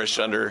it flourish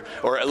or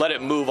let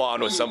it move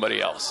on with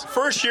somebody else.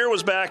 First year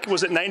was back,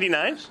 was it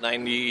 99?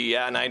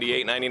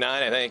 98, 99,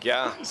 I think,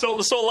 yeah. So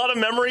a lot of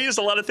memories,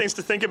 a lot of things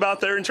to think about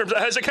there in terms of,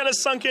 has it kind of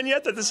sunk in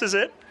yet that this is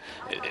it?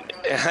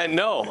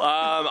 No.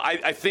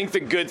 I think the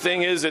good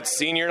thing is it's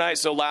senior night,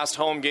 so last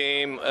home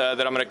game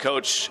that I'm going to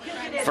coach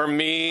for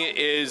me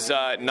is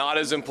not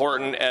as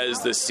important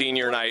as the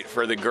senior night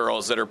for the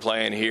girls that are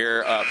playing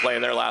here,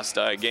 playing their last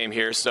game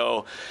here.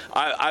 So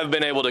I've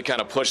been able to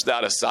kind of push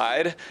that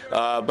aside,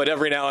 but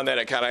every now and then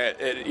it kind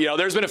of,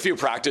 there's been a few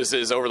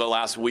practices over the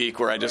last week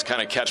where I just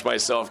kind of catch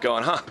myself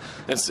going,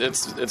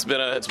 it's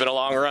been a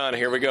long run.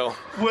 Here we go.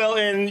 Well,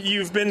 and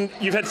you've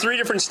had 3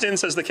 different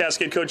stints as the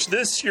Cascade coach.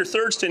 This, your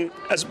third stint,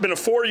 has been a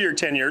 4-year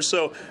tenure.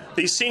 So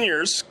these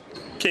seniors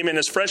came in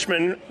as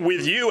freshmen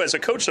with you as a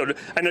coach. So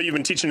I know you've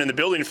been teaching in the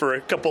building for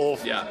a couple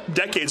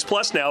decades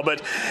plus now,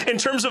 but in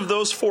terms of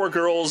those 4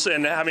 girls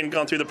and having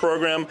gone through the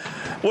program,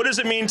 what does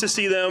it mean to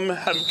see them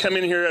have come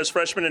in here as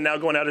freshmen and now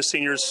going out as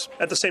seniors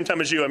at the same time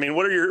as you? I mean,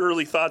 what are your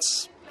early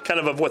thoughts kind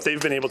of what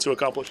they've been able to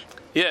accomplish?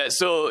 Yeah,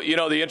 so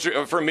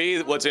for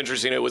me, what's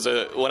interesting,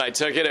 when I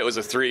took it, it was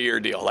a 3-year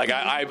deal. Like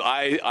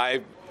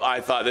I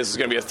thought this was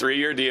going to be a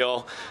 3-year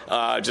deal,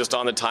 just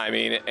on the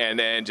timing, and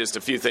then just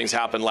a few things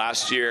happened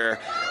last year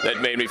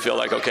that made me feel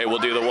like, okay, we'll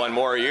do the one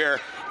more year.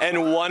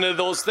 And one of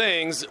those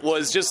things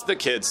was just the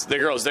kids, the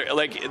girls.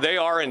 They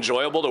are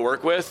enjoyable to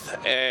work with,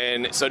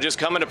 and so just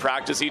coming to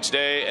practice each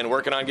day and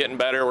working on getting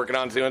better, working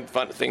on doing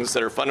things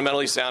that are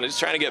fundamentally sound, just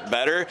trying to get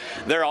better.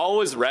 They're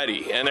always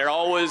ready, and they're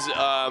always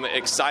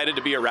excited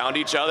to be around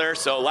each other.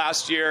 So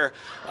last year,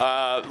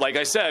 like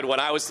I said, when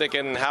I was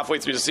thinking halfway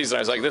through the season, I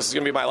was like, this is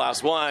going to be my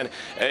last one.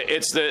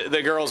 It's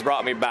the girls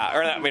brought me back,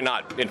 or I mean,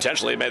 not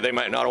intentionally. They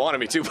might not have wanted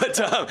me to,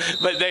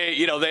 but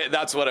they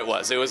that's what it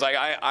was. It was like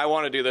I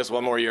want to do this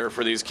one more year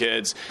for these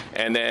kids.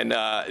 And then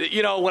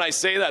when I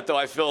say that, though,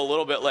 I feel a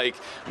little bit like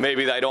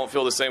maybe I don't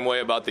feel the same way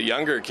about the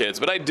younger kids,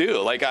 but I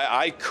do. Like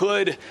I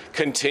could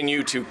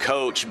continue to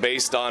coach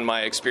based on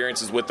my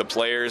experiences with the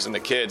players and the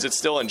kids. It's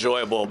still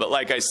enjoyable, but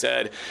like I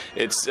said,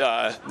 it's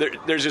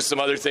there's just some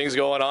other things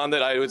going on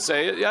that I would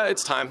say, yeah,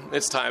 it's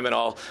time, and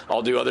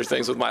I'll do other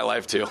things with my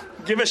life too.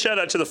 Give a shout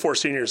out to the 4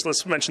 seniors.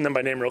 Let's mention them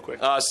by name real quick.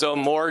 So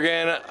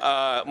Morgan,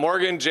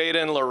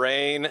 Jaden,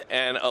 Lorraine,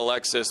 and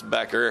Alexis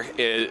Becker.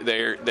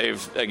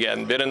 They've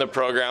again been in the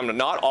program.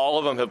 Not all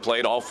of them have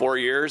played all 4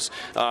 years,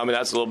 and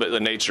that's a little bit the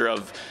nature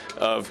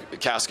of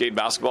Cascade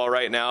basketball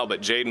right now.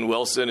 But Jaden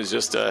Wilson is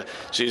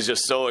she's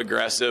just so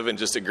aggressive and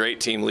just a great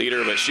team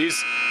leader. But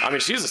she's a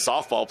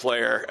softball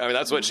player. I mean,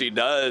 that's what she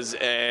does.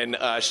 And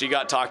she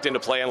got talked into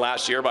playing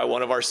last year by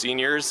one of our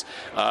seniors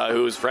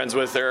who was friends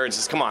with her and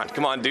says, come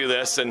on, do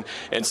this. And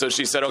so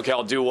she said, okay,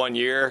 I'll do 1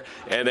 year.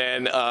 And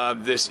then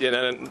at the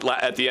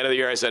end of the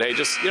year, I said, hey,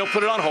 just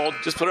put it on hold.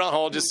 Just put it on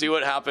hold. Just see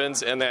what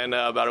happens. And then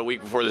about a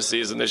week before the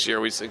season this year,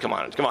 we said, come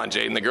on,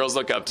 Jaden. The girls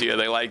look up to you.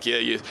 They like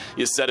you.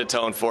 You set a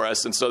tone for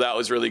us. And so that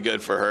was really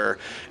good for her.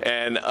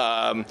 And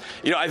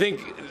I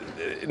think,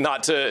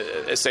 not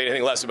to say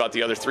anything less about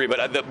the other 3,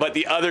 but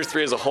the other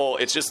 3 as a whole,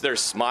 it's just their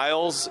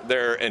smiles.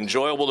 They're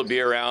enjoyable to be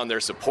around. They're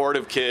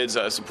supportive kids,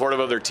 supportive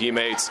of their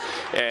teammates.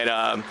 And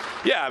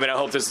I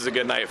hope this is a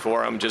good night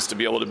for them just to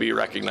be able to be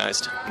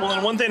recognized. Well,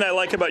 and one thing I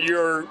like about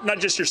not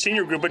just your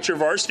senior group, but your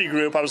varsity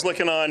group, I was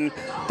looking on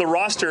the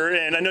roster,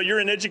 and I know you're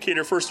an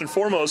educator first and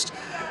foremost.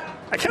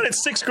 I counted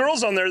 6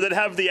 girls on there that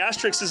have the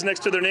asterisks next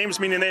to their names,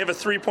 meaning they have a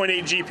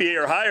 3.8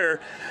 GPA or higher.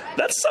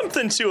 That's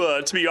something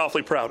to be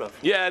awfully proud of.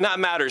 Yeah, and that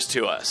matters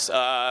to us.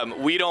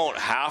 We don't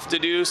have to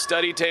do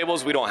study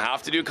tables. We don't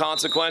have to do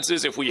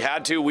consequences. If we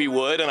had to, we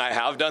would, and I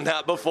have done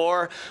that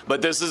before.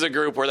 But this is a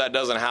group where that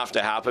doesn't have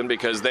to happen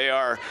because they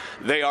are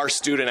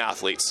student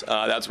athletes.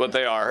 That's what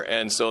they are.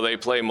 And so they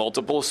play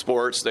multiple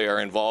sports. They are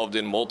involved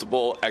in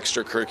multiple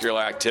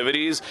extracurricular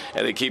activities,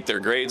 and they keep their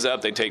grades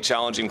up. They take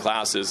challenging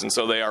classes, and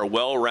so they are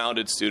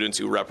well-rounded students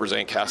who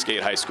represent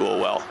Cascade High School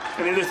well.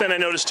 And the other thing I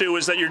noticed too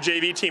is that your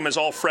JV team is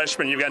all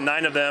freshmen. You've got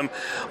 9 of them.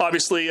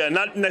 Obviously,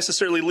 not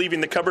necessarily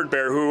leaving the cupboard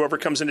bare. Whoever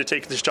comes in to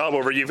take this job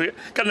over, you've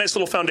got a nice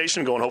little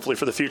foundation going, hopefully,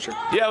 for the future.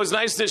 Yeah, it was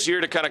nice this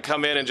year to kind of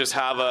come in and just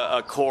have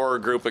a core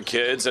group of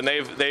kids, and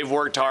they've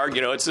worked hard.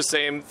 It's the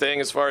same thing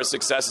as far as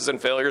successes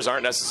and failures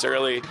aren't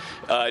necessarily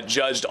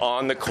judged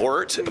on the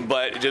court,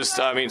 but just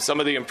some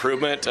of the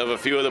improvement of a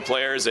few of the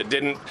players that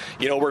didn't,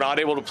 were not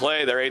able to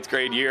play their 8th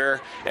grade year,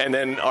 and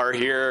then are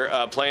here.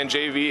 playing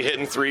JV,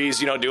 hitting threes,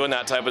 doing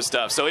that type of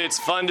stuff. So it's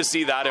fun to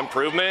see that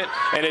improvement.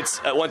 And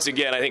it's, once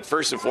again, I think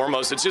first and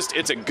foremost,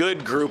 it's a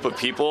good group of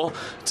people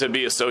to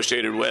be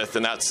associated with.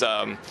 And that's,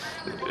 and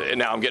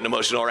now I'm getting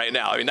emotional right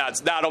now. I mean,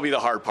 that'll be the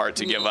hard part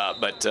to give up.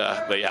 But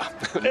yeah.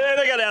 And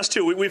I got to ask,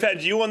 too, we've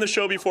had you on the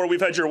show before.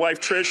 We've had your wife,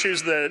 Trish,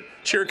 who's the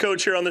cheer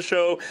coach here on the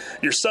show.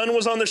 Your son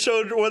was on the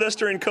show with us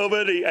during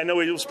COVID. I know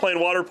he was playing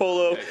water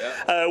polo.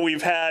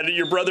 We've had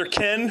your brother,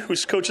 Ken, who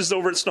coaches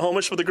over at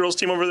Snohomish with the girls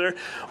team over there.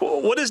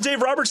 What does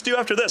Dave Roberts do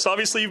after this?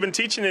 Obviously, you've been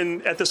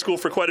teaching at the school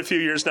for quite a few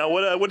years now.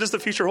 What does the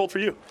future hold for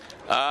you?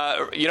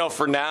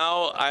 For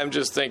now, I'm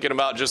just thinking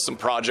about just some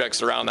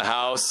projects around the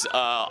house.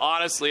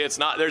 Honestly,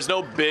 there's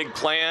no big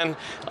plan.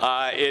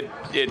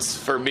 It's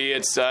for me,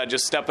 it's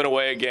just stepping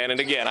away again and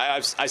again. I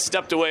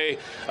stepped away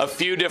a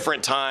few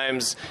different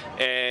times,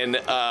 and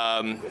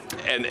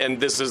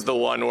this is the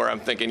one where I'm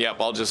thinking, yep,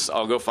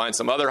 I'll go find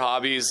some other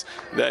hobbies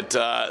that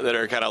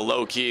are kind of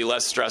low key,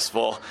 less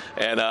stressful,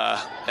 and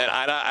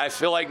I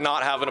feel like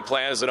not having a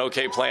plan is an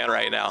okay plan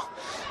right now.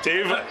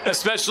 Dave,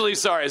 especially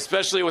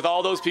with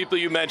all those people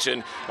you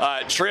mentioned.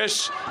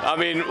 Trish, I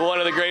mean, one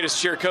of the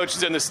greatest cheer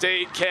coaches in the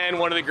state. Ken,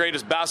 one of the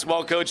greatest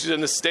basketball coaches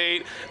in the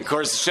state. Of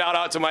course, shout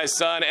out to my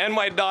son and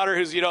my daughter,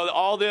 who's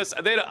all this.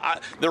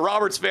 The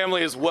Roberts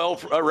family is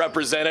well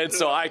represented,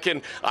 so I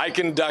can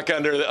duck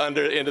into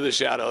the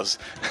shadows.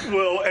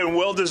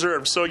 Well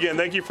deserved. So again,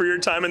 thank you for your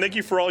time and thank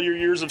you for all your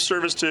years of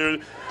service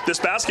to this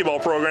basketball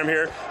program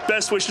here.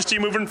 Best wishes to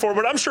you moving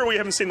forward. I'm sure we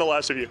haven't seen the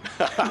last of you.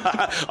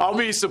 I'll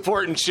be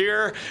supporting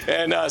cheer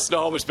and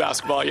Snohomish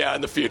basketball,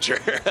 in the future.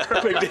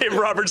 Perfect. Dave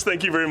Roberts,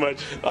 thank you very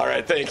much. All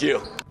right, thank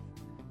you.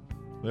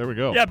 There we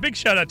go. Yeah, big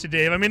shout out to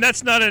Dave. I mean,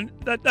 that's not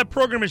that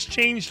program has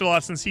changed a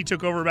lot since he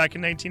took over back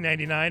in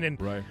 1999,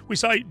 and we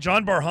saw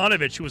John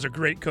Barhanovich, who was a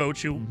great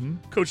coach, who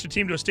coached a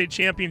team to a state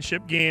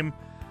championship game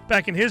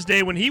back in his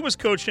day when he was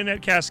coaching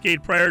at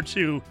Cascade prior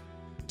to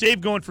Dave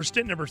going for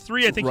stint number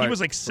 3. I think he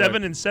was like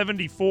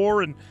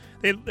 7-74, and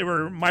they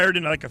were mired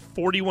in like a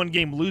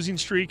 41-game losing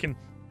streak, and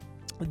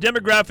the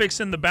demographics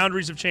and the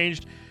boundaries have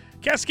changed.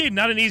 Cascade,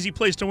 not an easy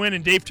place to win,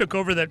 and Dave took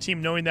over that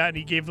team knowing that, and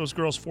he gave those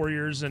girls 4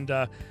 years, and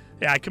I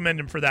commend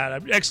him for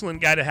that.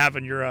 Excellent guy to have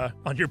on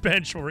your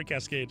bench over at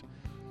Cascade.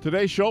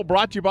 Today's show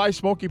brought to you by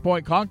Smoky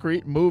Point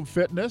Concrete, Move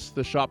Fitness,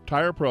 The Shop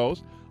Tire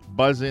Pros,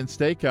 Buzz Inn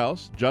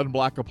Steakhouse, Judd &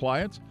 Black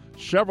Appliance,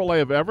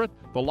 Chevrolet of Everett,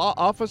 the Law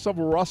Office of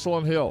Russell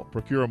 & Hill,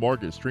 Procure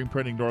Mortgage, Stream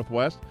Printing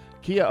Northwest,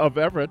 Kia of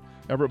Everett,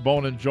 Everett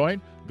Bone and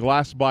Joint,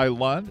 Glass by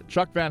Lund,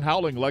 Chuck Van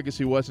Howling,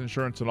 Legacy West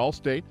Insurance and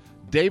Allstate,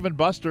 Dave &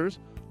 Buster's,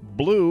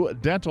 Blue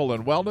Dental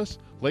and Wellness,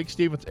 Lake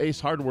Stevens Ace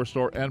Hardware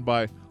Store, and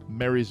by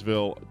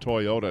Marysville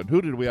Toyota. And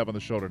who did we have on the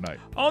show tonight?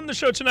 On the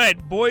show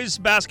tonight, boys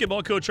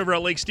basketball coach over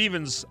at Lake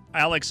Stevens,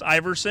 Alex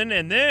Iverson,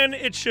 and then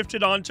it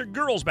shifted on to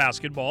girls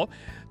basketball.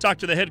 Talked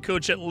to the head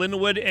coach at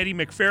Lynnwood, Eddie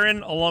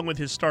McFerrin, along with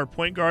his star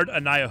point guard,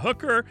 Aniya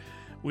Hooker.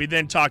 We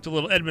then talked a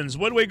little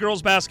Edmonds-Woodway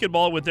girls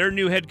basketball with their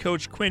new head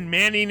coach, Quinn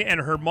Manning,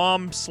 and her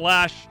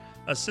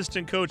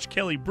mom/assistant coach,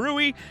 Kelly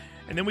Brewe.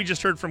 And then we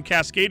just heard from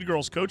Cascade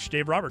girls coach,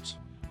 Dave Roberts.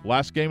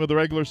 Last game of the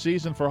regular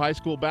season for high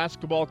school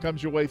basketball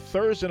comes your way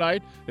Thursday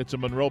night. It's the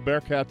Monroe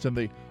Bearcats and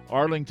the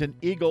Arlington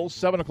Eagles,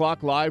 7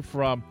 o'clock live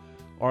from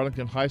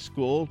Arlington High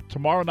School.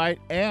 Tomorrow night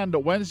and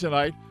Wednesday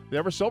night, the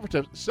Everett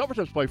Silvertips.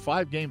 Silvertips play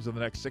 5 games in the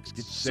next 6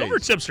 days.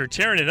 Silvertips are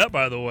tearing it up,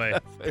 by the way.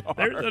 They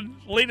are. The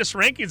latest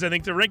rankings, I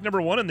think they're ranked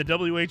number 1 in the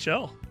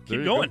WHL.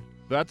 Keep going. Go.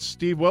 That's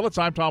Steve Willits.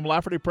 I'm Tom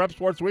Lafferty, Prep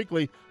Sports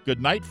Weekly.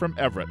 Good night from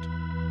Everett.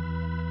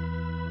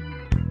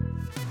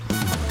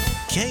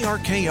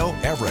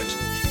 KRKO Everett.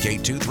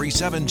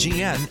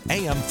 K237GN,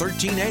 AM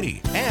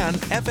 1380, and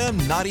FM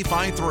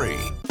 95.3.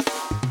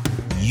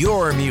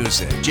 Your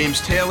music.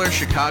 James Taylor,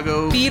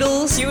 Chicago.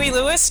 Beatles. Huey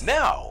Lewis.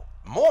 Now,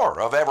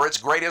 more of Everett's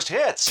greatest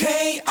hits.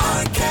 KRKO.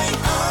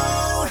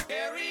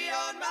 Carry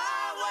on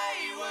my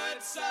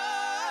wayward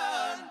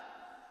son.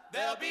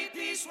 There'll be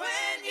peace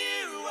when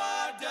you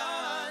are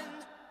done.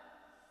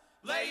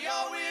 Lay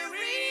your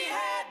weary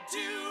head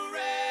to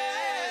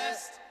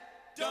rest.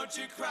 Don't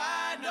you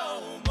cry no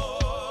more.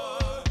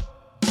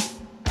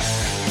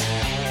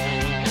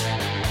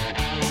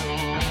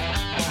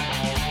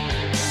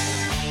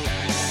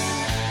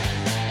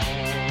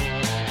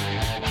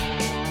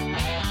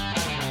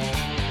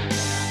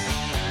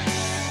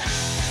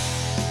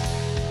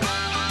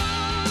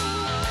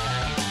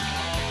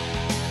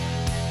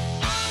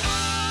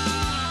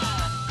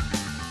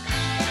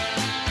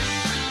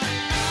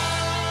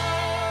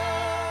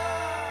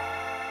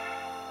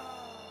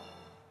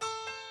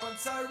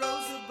 Once I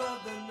rose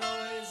above the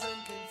noise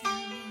and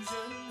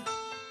confusion,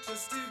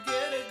 just to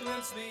get a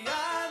glimpse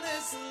beyond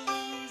this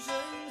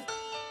illusion.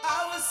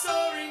 I was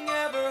soaring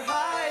ever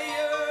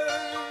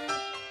higher,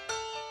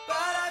 but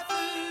I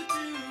flew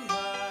too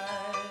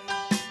high.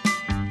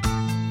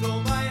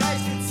 Though my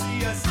eyes could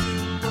see, I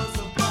still was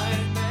a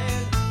blind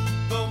man.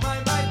 Though my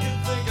mind could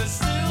think, I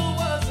still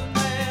was a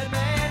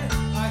madman.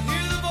 I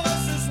hear the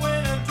voices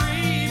when I'm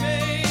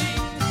dreaming.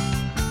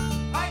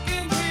 I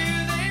can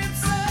hear them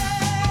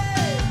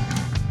say,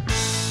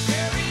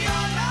 carry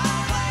on my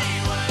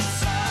wayward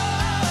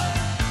son.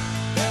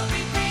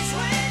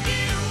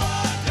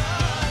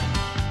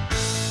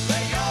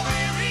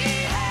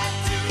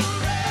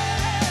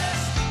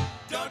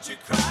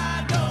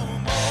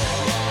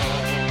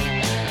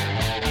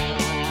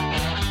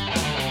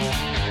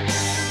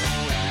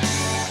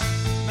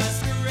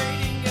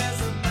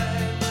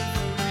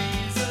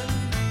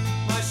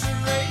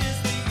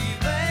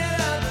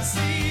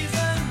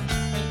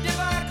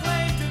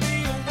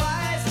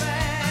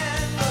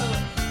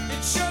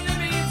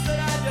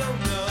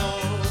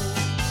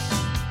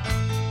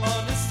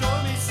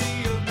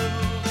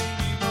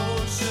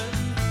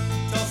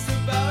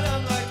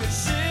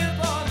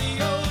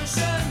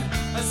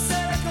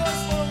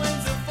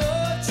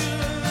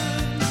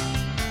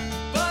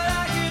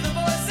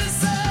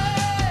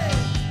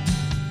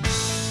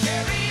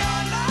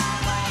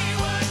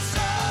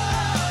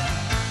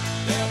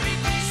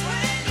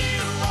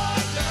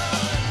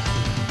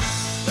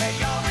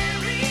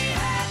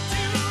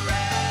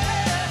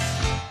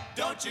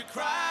 Don't you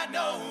cry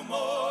no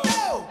more.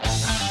 No!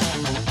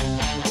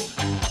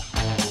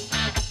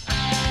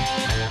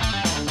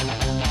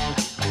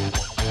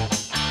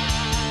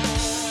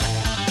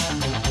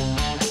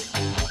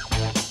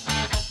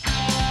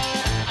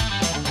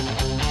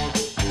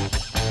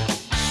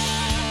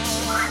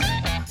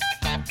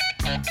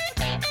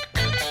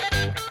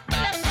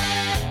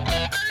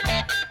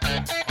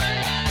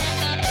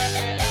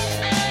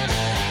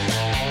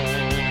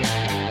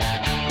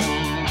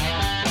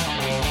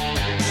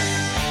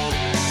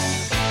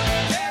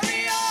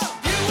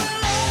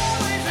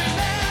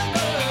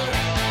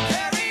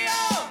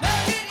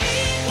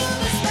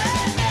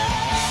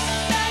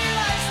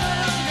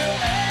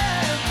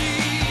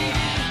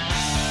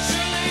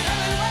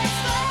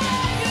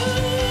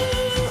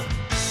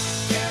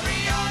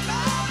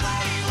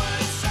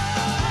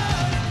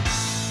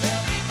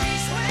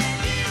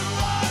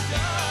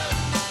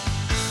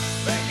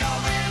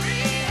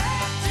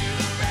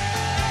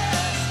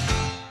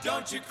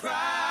 Don't you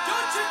cry.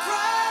 Don't you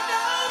cry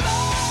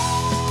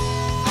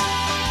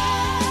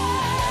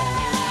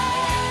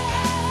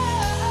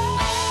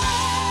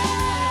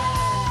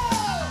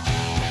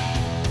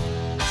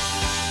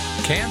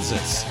no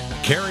Kansas,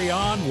 carry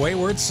on,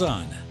 wayward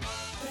son.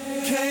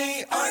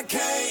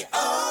 KRK.